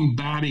talking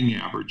batting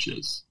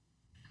averages.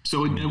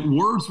 So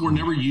words were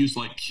never used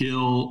like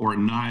kill or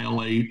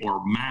annihilate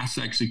or mass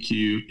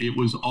execute. It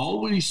was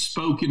always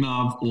spoken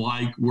of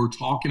like we're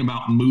talking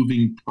about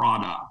moving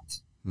product,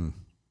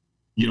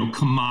 you know,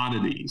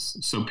 commodities.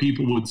 So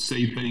people would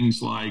say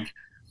things like,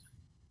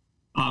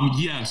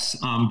 yes,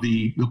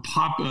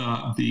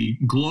 the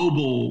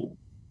global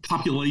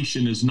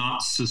population is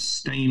not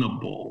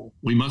sustainable.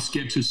 We must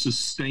get to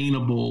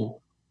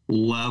sustainable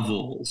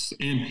levels.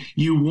 And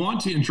you want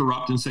to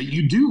interrupt and say,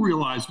 you do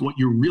realize what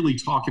you're really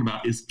talking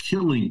about is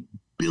killing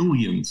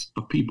billions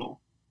of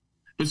people.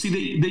 But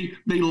see,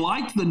 they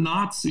like the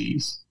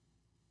Nazis.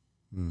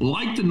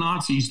 Like the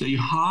Nazis, they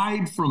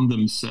hide from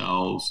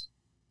themselves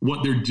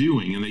what they're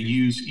doing, and they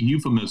use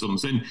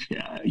euphemisms. And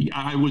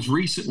I was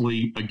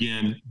recently,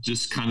 again,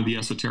 just kind of the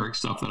esoteric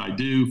stuff that I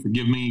do.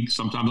 Forgive me.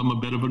 Sometimes I'm a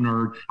bit of a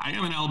nerd. I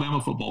am an Alabama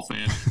football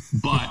fan,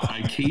 but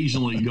I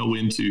occasionally go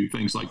into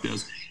things like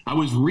this. I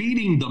was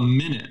reading the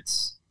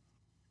minutes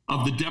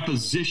of the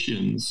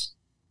depositions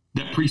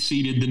that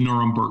preceded the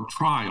Nuremberg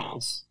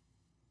trials.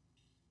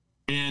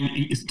 And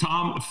it's,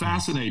 Tom,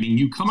 fascinating.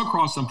 You come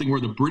across something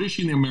where the British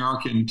and the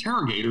American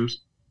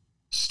interrogators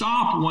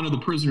stopped one of the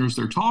prisoners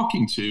they're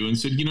talking to and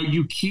said, you know,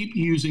 you keep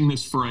using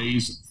this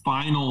phrase,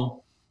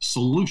 final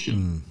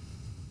solution.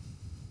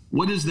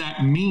 What does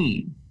that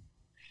mean?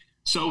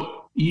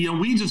 So, you know,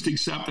 we just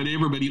accept that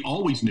everybody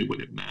always knew what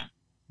it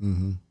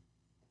meant.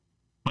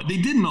 But they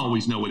didn't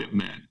always know what it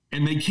meant.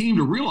 And they came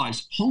to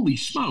realize, holy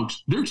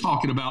smokes, they're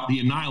talking about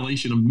the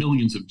annihilation of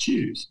millions of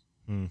Jews.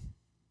 And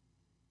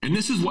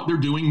this is what they're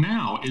doing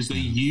now, is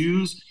they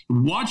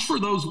watch for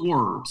those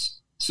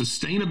words,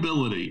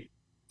 sustainability,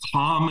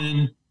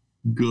 common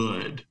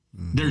good.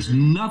 There's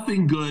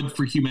nothing good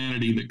for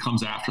humanity that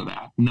comes after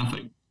that.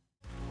 Nothing.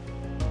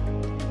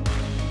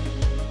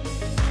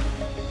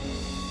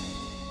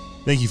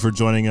 Thank you for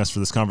joining us for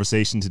this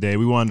conversation today.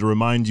 We wanted to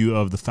remind you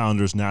of the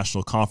Founders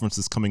National Conference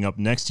that's coming up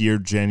next year,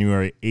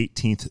 January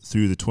 18th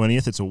through the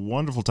 20th. It's a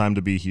wonderful time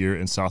to be here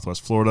in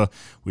Southwest Florida.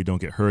 We don't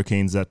get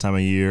hurricanes that time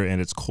of year,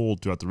 and it's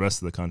cold throughout the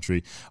rest of the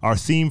country. Our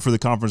theme for the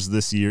conference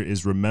this year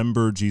is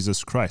Remember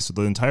Jesus Christ. So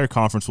the entire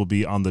conference will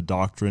be on the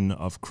doctrine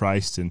of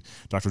Christ, and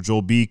Dr.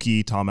 Joel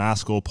Beakey, Tom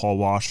Ascol, Paul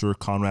Washer,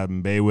 Conrad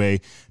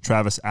Mbewe,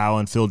 Travis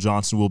Allen, Phil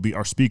Johnson will be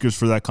our speakers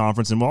for that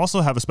conference. And we'll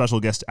also have a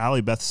special guest,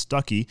 Allie Beth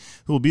Stuckey,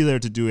 who will be there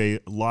to do a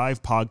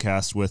live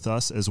podcast with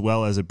us, as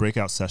well as a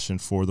breakout session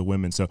for the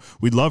women. So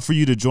we'd love for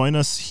you to join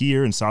us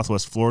here in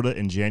Southwest Florida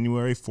in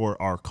January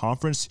for our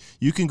conference.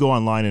 You can go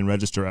online and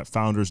register at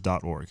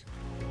founders.org.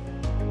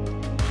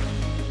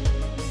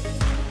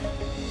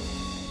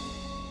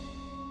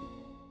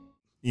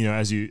 You know,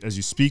 as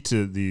you speak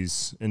to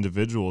these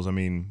individuals, I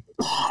mean,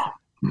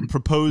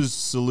 proposed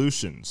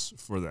solutions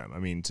for them. I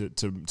mean,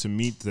 to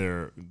meet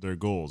their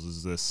goals.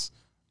 Is this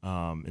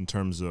in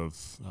terms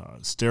of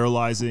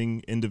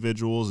sterilizing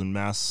individuals and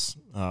mass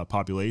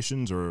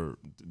populations, or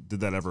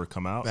did that ever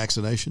come out?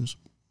 Vaccinations.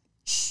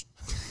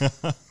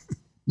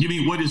 You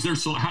mean, what is their,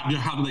 so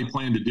how do they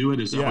plan to do it?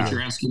 Is that what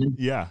you're asking me?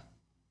 Yeah.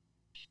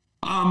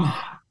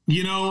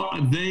 You know,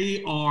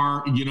 they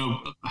are, you know,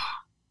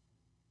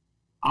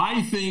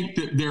 I think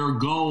that their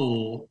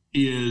goal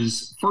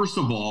is, first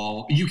of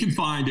all, you can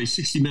find a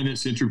 60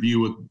 Minutes interview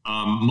with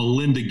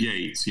Melinda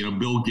Gates, you know,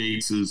 Bill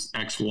Gates's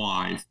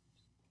ex-wife,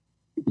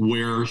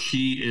 where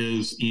she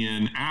is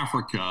in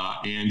Africa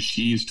and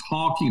she's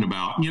talking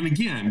about, and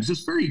again,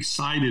 just very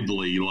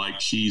excitedly, like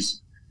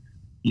she's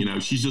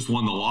just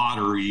won the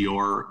lottery,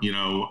 or,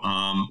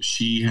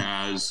 she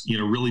has,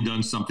 really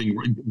done something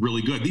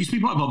really good. These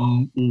people have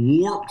a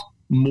warped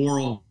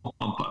moral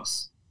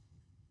compass.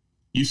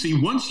 You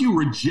see, once you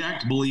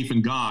reject belief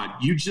in God,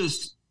 you'll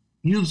just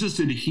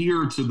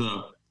adhere to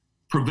the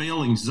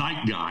prevailing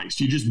zeitgeist.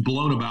 You're just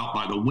blown about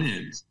by the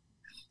wind.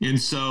 And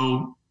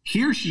so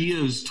here she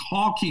is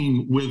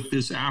talking with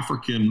this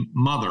African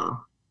mother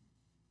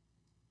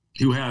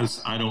who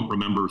has, I don't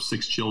remember,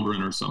 6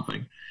 children or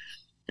something.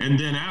 And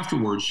then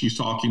afterwards, she's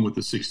talking with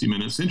the 60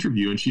 Minutes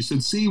interview, and she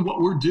said, see,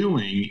 what we're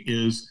doing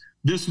is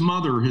this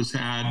mother has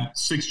had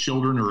 6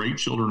 children or 8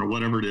 children or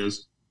whatever it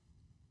is,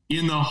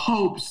 in the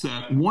hopes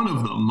that one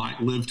of them might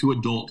live to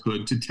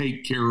adulthood to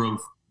take care of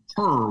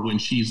her when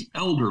she's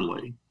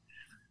elderly.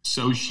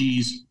 So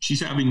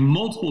she's having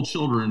multiple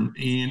children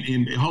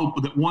in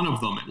hope that one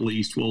of them at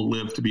least will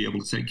live to be able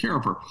to take care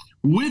of her.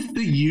 With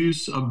the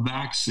use of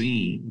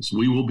vaccines,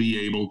 we will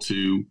be able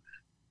to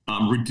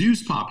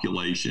reduce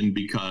population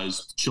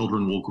because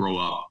children will grow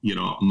up,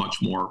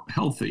 much more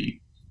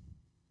healthy.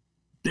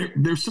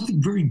 There's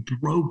something very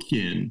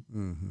broken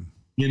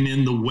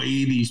in the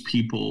way these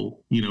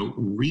people,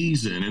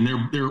 reason, and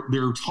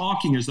they're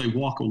talking as they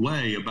walk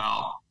away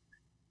about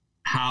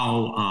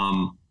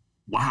how,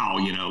 wow,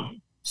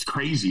 it's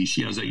crazy.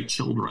 She has 8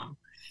 children.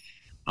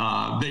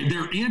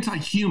 They're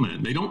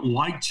anti-human. They don't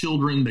like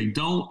children. They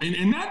don't.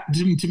 And that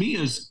to me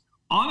is,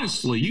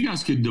 honestly, you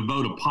guys could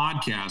devote a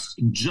podcast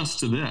just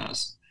to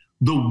this.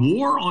 The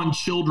war on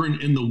children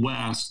in the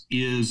West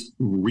is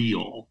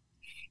real,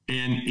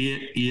 and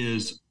it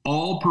is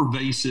all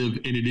pervasive,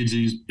 and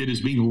it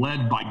is being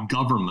led by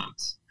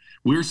governments.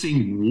 We're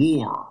seeing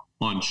war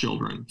on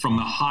children from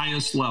the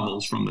highest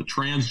levels, from the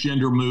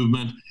transgender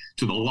movement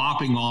to the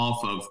lopping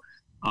off of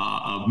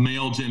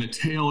male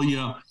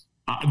genitalia.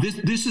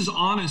 This is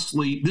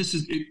honestly,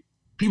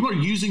 people are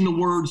using the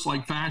words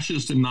like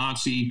fascist and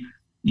Nazi,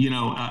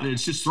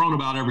 it's just thrown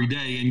about every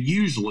day. And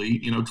usually,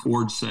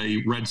 towards,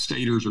 say, red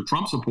staters or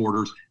Trump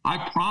supporters.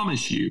 I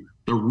promise you,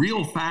 the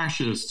real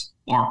fascists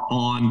are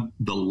on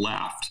the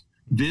left.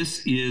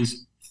 This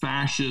is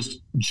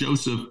fascist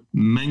Joseph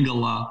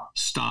Mengele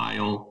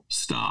style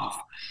stuff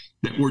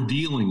that we're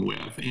dealing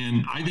with.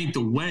 And I think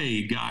the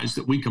way, guys,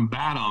 that we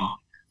combat them,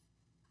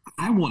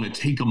 I want to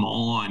take them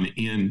on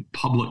in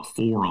public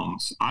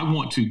forums. I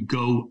want to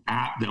go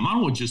at them. I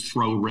don't want to just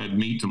throw red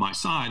meat to my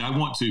side. I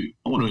want to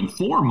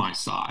inform my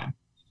side.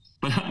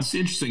 But it's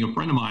interesting. A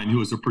friend of mine who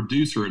was a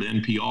producer at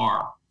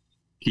NPR,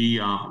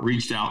 he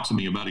reached out to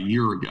me about a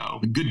year ago.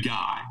 A good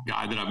guy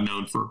that I've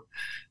known for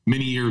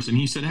many years. And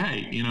he said,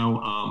 hey,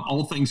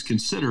 all things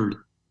considered,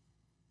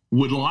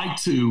 would like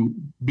to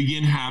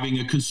begin having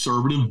a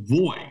conservative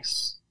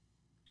voice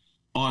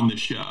on the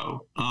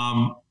show.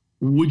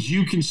 Would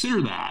you consider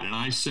that? And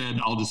I said,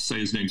 I'll just say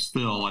his name's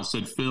Phil. I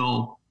said,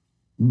 Phil,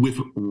 with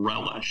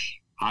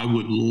relish, I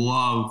would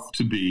love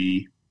to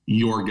be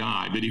your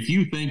guy. But if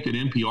you think that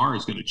NPR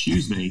is going to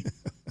choose me,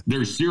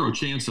 there's zero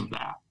chance of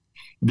that.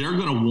 They're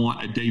going to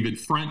want a David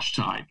French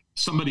type,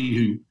 somebody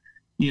who,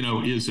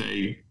 is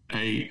a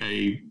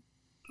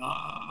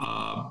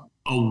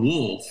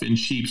wolf in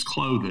sheep's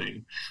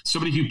clothing,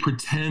 somebody who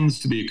pretends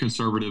to be a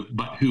conservative,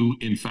 but who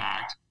in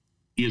fact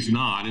is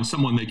not, and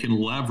someone they can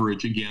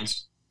leverage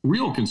against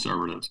real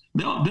conservatives.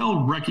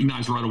 They'll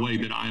recognize right away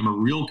that I am a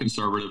real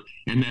conservative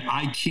and that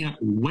I can't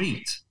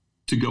wait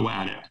to go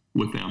at it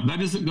with them. That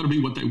isn't going to be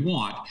what they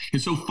want.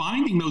 And so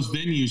finding those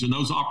venues and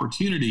those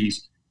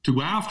opportunities to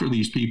go after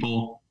these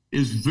people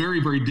is very,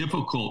 very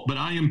difficult. But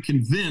I am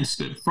convinced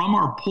that from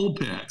our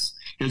pulpits,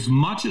 as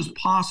much as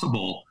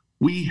possible,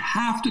 we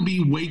have to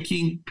be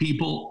waking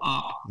people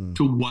up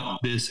to what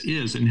this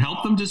is and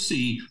help them to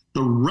see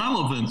the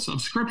relevance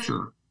of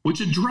Scripture,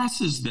 which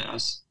addresses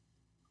this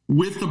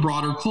with the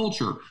broader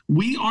culture.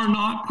 We are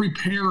not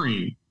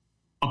preparing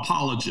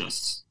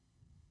apologists.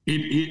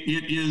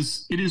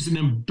 It is an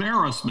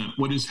embarrassment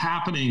what is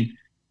happening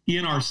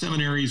in our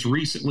seminaries.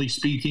 Recently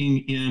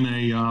speaking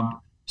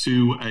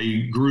to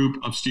a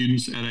group of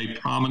students at a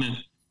prominent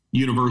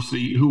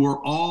university who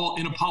were all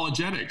in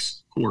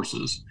apologetics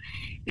courses,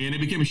 and it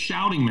became a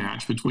shouting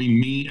match between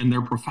me and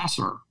their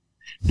professor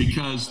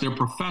because their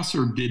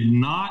professor did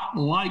not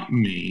like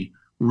me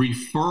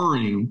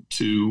referring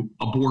to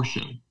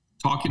abortion,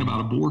 talking about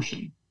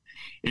abortion.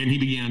 And he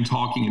began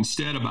talking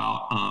instead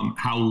about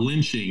how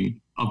lynching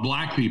of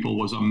Black people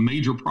was a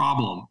major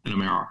problem in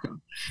America.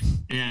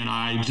 And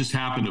I just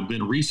happened to have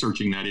been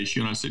researching that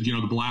issue. And I said,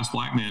 the last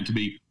Black man to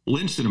be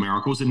lynched in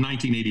America was in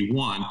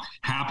 1981,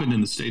 happened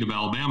in the state of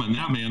Alabama, and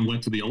that man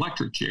went to the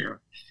electric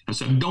chair. I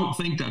said, don't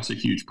think that's a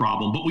huge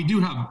problem, but we do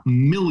have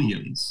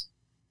millions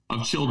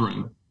of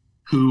children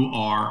who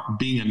are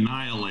being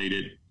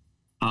annihilated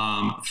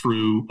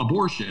through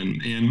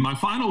abortion. And my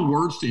final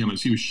words to him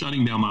as he was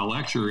shutting down my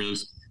lecture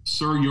is,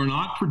 sir, you're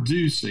not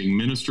producing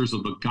ministers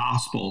of the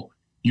gospel.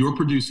 You're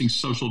producing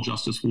social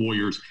justice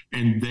warriors,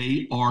 and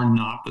they are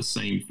not the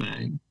same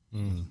thing.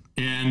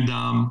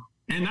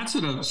 and that's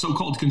at a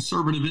so-called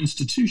conservative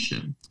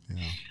institution.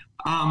 Yeah.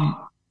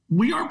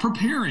 We are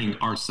preparing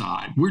our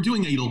side. We're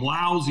doing a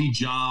lousy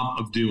job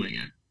of doing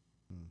it.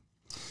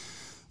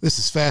 This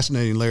is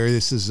fascinating, Larry.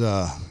 This is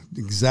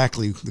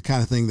exactly the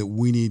kind of thing that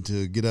we need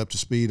to get up to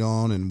speed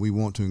on, and we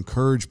want to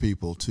encourage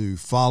people to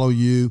follow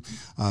you.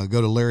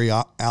 Go to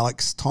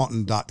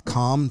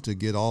LarryAlexTaunton.com to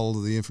get all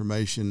of the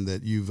information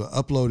that you've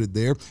uploaded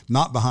there,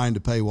 not behind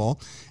a paywall.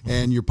 Mm-hmm.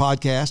 And your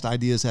podcast,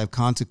 Ideas Have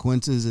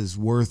Consequences, is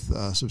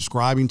worth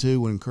subscribing to.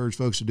 We'll encourage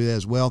folks to do that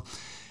as well.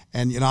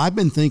 And, I've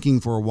been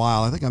thinking for a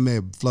while, I think I may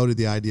have floated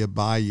the idea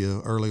by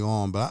you early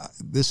on, but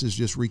this has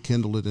just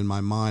rekindled it in my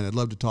mind. I'd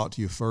love to talk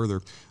to you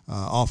further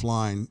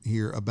offline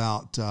here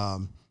about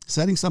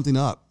setting something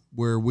up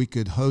where we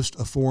could host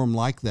a forum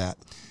like that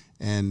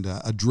and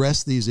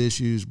address these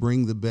issues,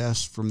 bring the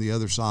best from the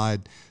other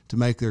side to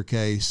make their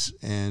case,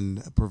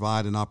 and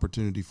provide an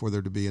opportunity for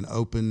there to be an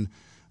open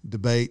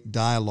debate,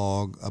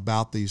 dialogue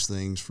about these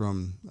things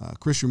from a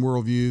Christian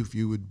worldview, if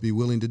you would be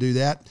willing to do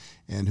that,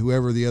 and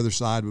whoever the other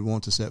side would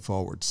want to set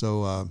forward.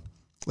 So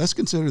let's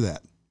consider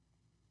that.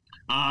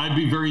 I'd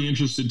be very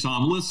interested,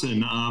 Tom.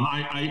 Listen,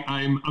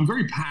 I'm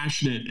very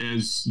passionate,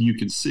 as you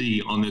can see,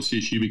 on this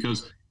issue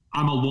because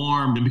I'm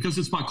alarmed and because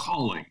it's my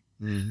calling.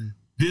 Mm-hmm.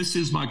 This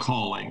is my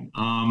calling.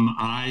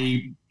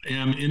 I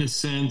am, in a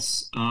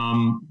sense,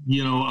 a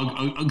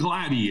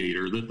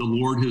gladiator that the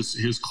Lord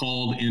has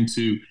called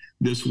into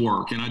this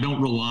work. And I don't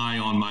rely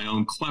on my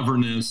own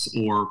cleverness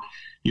or,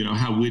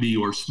 how witty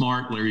or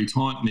smart Larry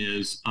Taunton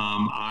is.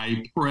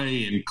 I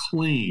pray and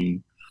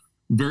cling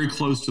very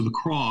close to the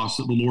cross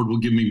that the Lord will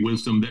give me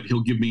wisdom, that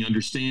he'll give me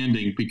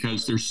understanding,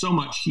 because there's so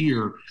much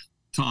here,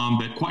 Tom,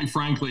 that quite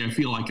frankly, I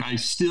feel like I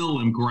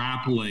still am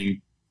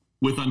grappling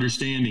with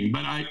understanding.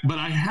 But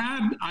I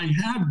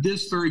had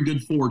this very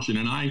good fortune,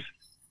 and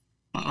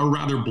a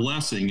rather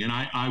blessing. And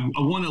I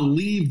want to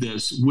leave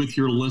this with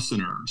your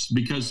listeners,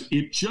 because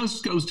it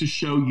just goes to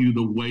show you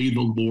the way the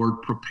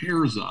Lord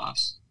prepares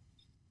us.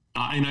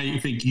 And I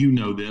think you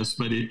know this,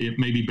 but it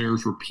maybe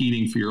bears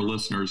repeating for your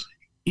listeners.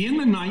 In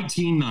the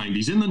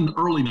 1990s, in the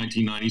early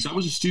 1990s, I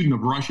was a student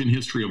of Russian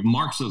history, of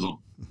Marxism,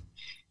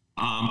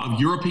 of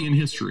European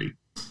history.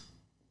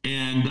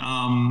 And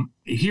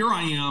here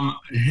I am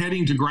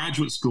heading to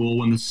graduate school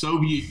when the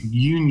Soviet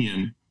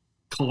Union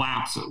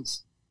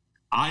collapses.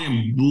 I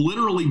am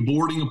literally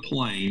boarding a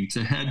plane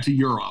to head to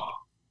Europe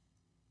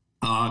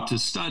to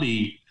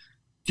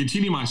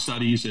continue my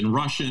studies in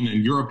Russian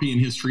and European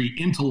history,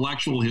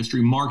 intellectual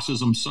history,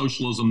 Marxism,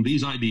 socialism,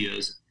 these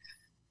ideas,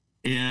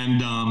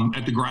 and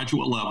at the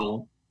graduate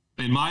level.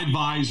 And my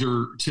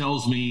advisor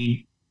tells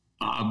me,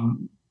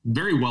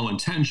 very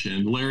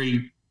well-intentioned,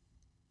 Larry,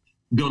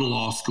 go to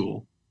law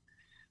school.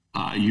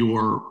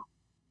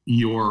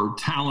 Your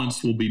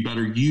talents will be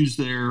better used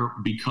there,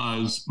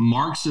 because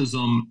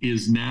Marxism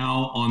is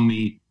now on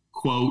the,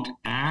 quote,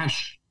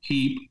 ash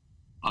heap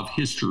of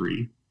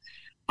history.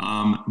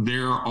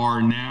 There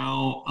are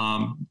now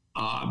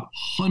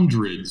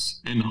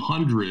hundreds and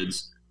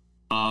hundreds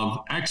of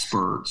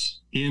experts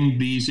in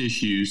these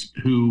issues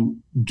who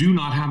do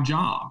not have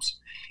jobs.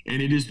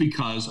 And it is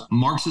because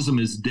Marxism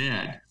is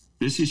dead.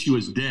 This issue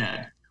is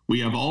dead. We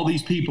have all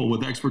these people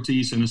with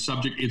expertise in a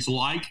subject. It's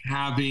like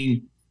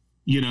having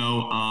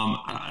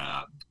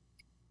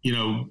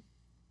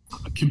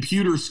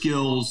computer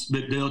skills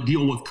that they'll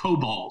deal with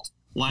COBOL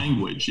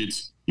language.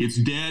 It's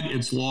dead.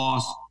 It's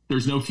lost.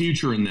 There's no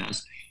future in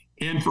this.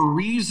 And for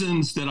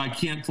reasons that I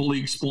can't fully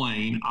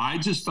explain, I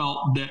just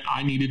felt that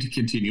I needed to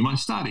continue my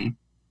study.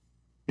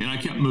 And I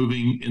kept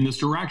moving in this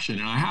direction.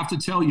 And I have to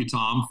tell you,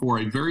 Tom, for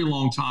a very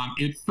long time,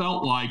 it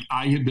felt like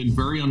I had been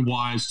very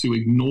unwise to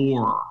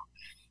ignore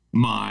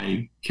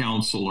my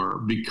counselor,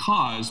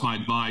 my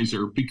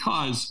advisor,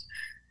 because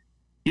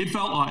it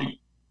felt like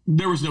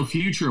there was no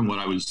future in what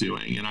I was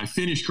doing. And I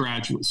finished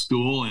graduate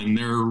school, and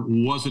there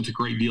wasn't a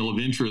great deal of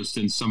interest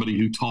in somebody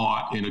who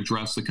taught and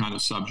addressed the kind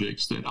of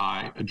subjects that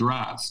I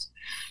addressed.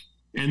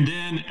 And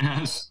then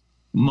as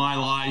my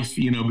life,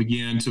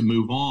 began to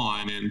move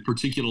on, and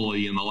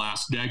particularly in the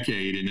last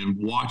decade, and in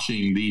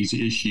watching these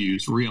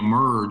issues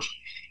reemerge,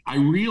 I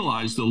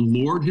realized the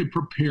Lord had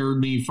prepared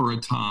me for a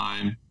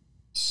time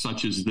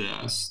such as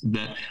this,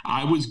 that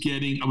I was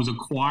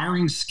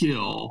acquiring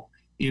skill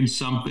in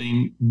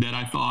something that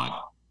I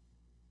thought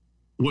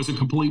was a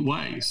complete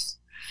waste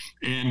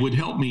and would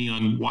help me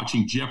on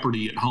watching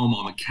Jeopardy at home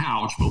on the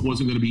couch, but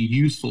wasn't going to be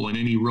useful in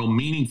any real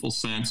meaningful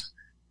sense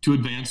to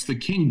advance the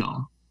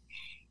kingdom.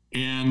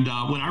 And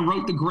when I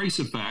wrote The Grace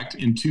Effect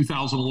in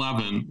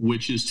 2011,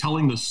 which is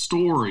telling the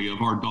story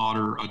of our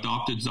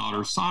adopted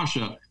daughter,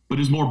 Sasha, but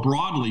is more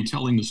broadly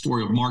telling the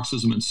story of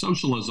Marxism and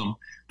socialism,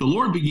 the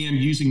Lord began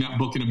using that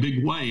book in a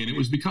big way. And it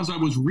was because I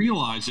was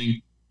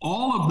realizing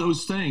all of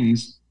those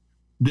things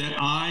that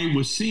I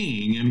was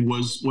seeing and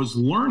was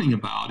learning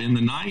about in the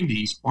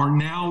 90s are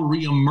now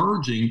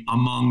reemerging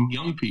among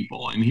young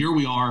people. And here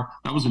we are,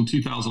 that was in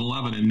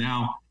 2011, and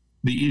now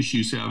the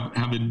issues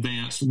have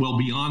advanced well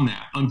beyond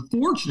that.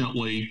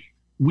 Unfortunately,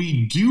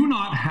 we do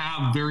not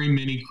have very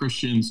many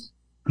Christians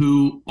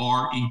who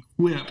are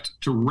equipped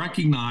to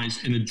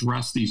recognize and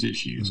address these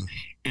issues.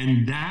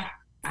 And that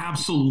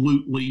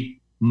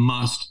absolutely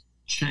must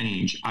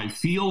change. I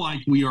feel like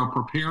we are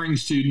preparing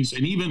students,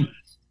 and even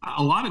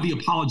a lot of the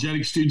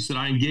apologetic students that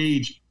I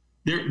engage,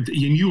 and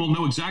you will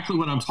know exactly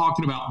what I'm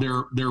talking about.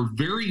 They're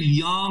very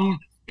young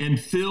and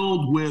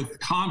filled with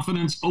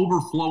confidence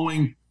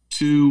overflowing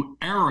to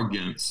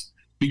arrogance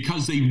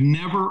because they've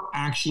never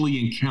actually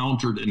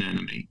encountered an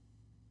enemy.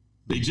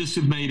 They just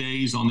have made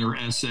A's on their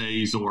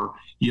essays, or,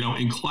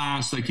 in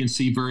class they can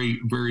seem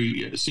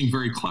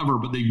very clever,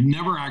 but they've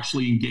never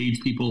actually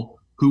engaged people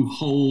who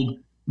hold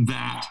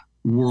that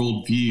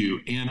worldview.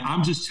 And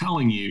I'm just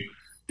telling you,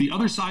 the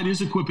other side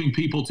is equipping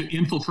people to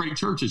infiltrate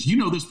churches. You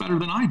know this better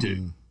than I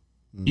do.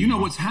 You know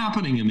what's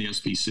happening in the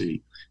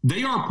SBC.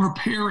 They are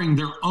preparing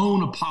their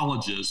own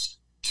apologists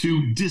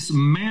to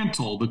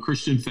dismantle the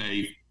Christian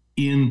faith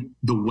in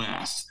the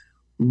West.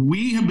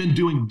 We have been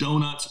doing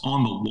donuts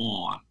on the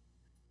lawn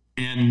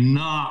and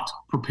not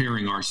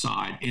preparing our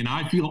side. And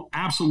I feel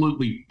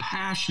absolutely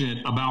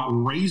passionate about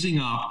raising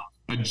up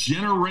a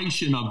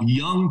generation of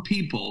young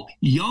people,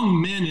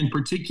 young men in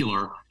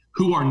particular,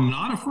 who are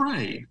not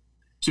afraid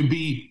to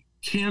be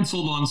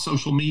canceled on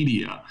social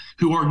media,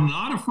 who are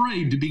not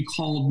afraid to be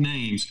called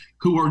names,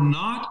 who are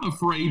not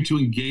afraid to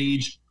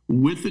engage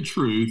with the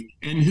truth,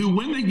 and who,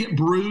 when they get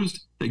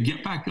bruised, they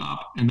get back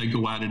up and they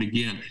go at it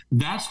again.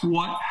 That's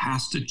what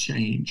has to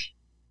change.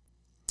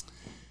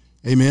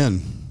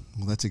 Amen.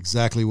 Well, that's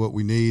exactly what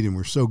we need, and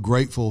we're so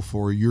grateful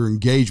for your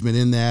engagement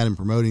in that and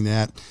promoting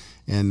that.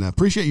 And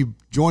appreciate you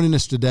joining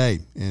us today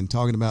and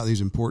talking about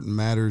these important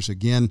matters.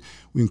 Again,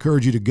 we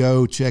encourage you to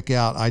go check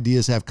out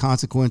Ideas Have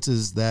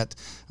Consequences, that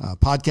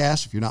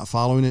podcast. If you're not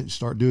following it,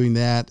 start doing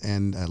that.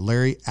 And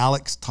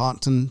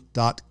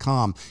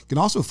LarryAlexTaunton.com. You can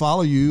also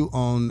follow you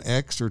on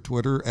X or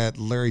Twitter at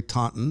Larry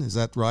Taunton. Is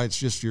that right? It's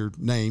just your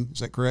name. Is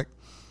that correct?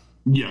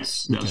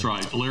 Yes, that's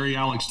right.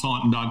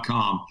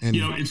 LarryAlexTaunton.com. And,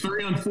 it's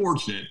very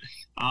unfortunate.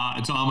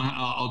 Tom,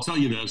 I'll tell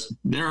you this.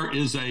 There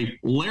is a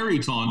Larry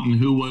Taunton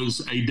who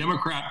was a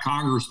Democrat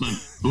congressman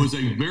who was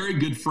a very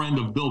good friend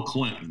of Bill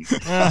Clinton.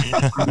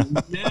 I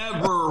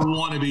never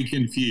want to be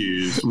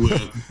confused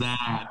with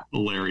that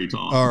Larry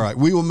Taunton. All right.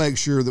 We will make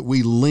sure that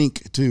we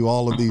link to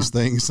all of these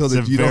things so that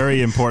it's a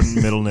very important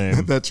middle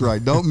name. That's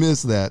right. Don't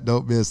miss that.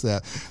 Don't miss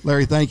that.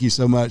 Larry, thank you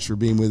so much for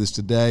being with us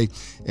today.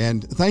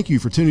 And thank you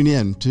for tuning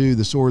in to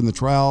the Sword and the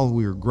Trowel.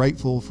 We are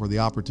grateful for the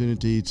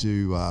opportunity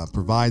to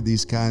provide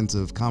these kinds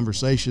of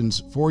conversations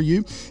for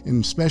you,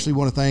 and especially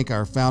want to thank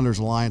our Founders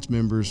Alliance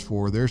members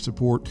for their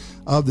support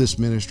of this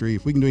ministry.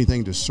 If we can do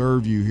anything to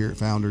serve you here at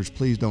Founders,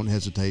 please don't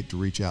hesitate to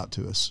reach out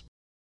to us.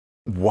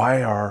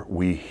 Why are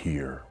we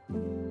here?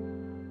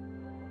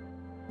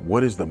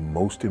 What is the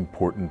most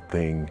important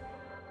thing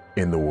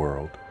in the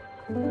world?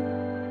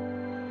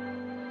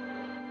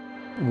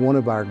 One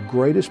of our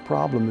greatest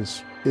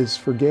problems is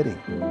forgetting.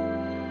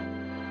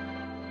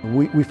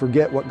 We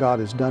forget what God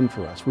has done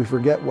for us. We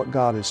forget what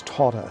God has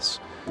taught us.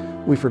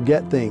 We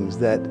forget things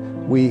that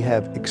we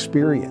have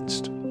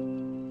experienced.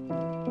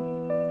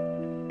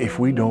 If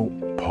we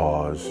don't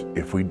pause,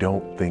 if we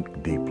don't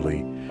think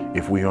deeply,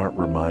 if we aren't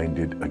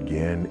reminded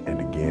again and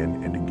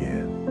again and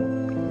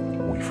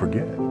again, we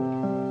forget.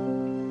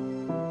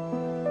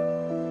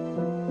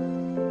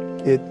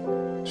 It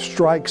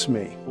strikes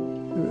me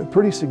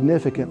pretty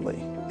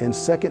significantly in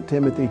 2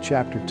 Timothy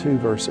chapter 2,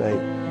 verse 8.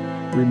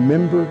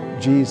 Remember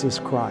Jesus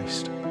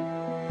Christ.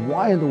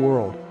 Why in the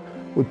world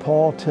would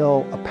Paul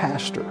tell a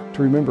pastor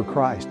to remember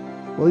Christ?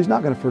 Well, he's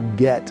not going to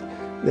forget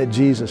that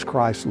Jesus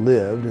Christ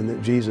lived and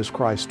that Jesus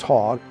Christ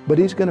taught, but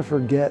he's going to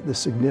forget the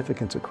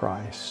significance of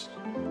Christ.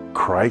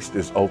 Christ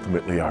is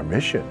ultimately our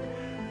mission.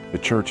 The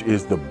church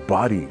is the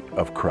body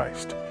of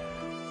Christ.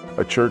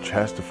 A church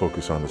has to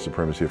focus on the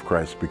supremacy of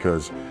Christ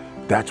because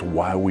that's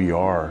why we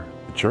are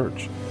the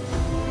church.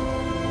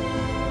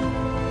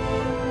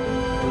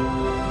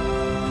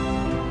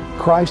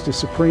 Christ is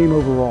supreme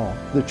over all.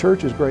 The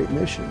church's great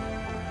mission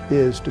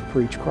is to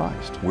preach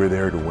Christ. We're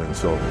there to win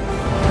souls.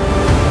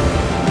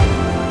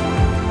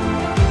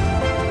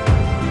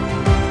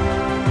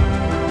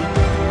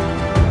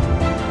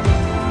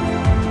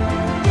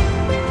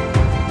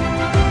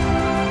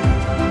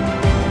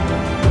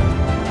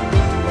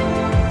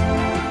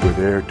 We're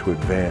there to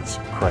advance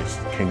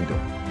Christ's kingdom.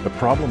 The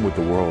problem with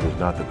the world is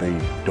not that they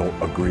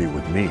don't agree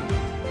with me.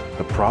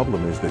 The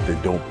problem is that they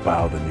don't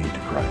bow the knee to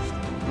Christ.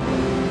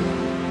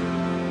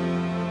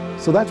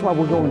 So that's why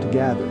we're going to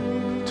gather,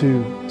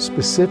 to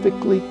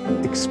specifically,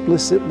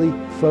 explicitly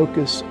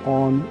focus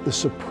on the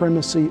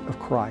supremacy of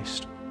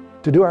Christ,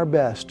 to do our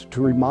best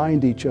to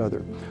remind each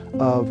other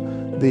of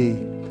the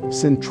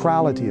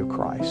centrality of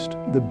Christ,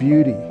 the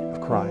beauty of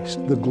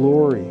Christ, the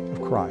glory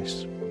of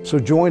Christ. So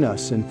join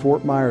us in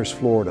Fort Myers,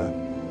 Florida,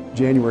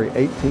 January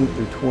 18th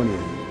through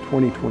 20th,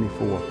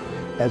 2024,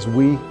 as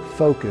we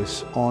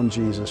focus on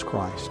Jesus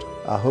Christ.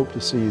 I hope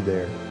to see you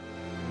there.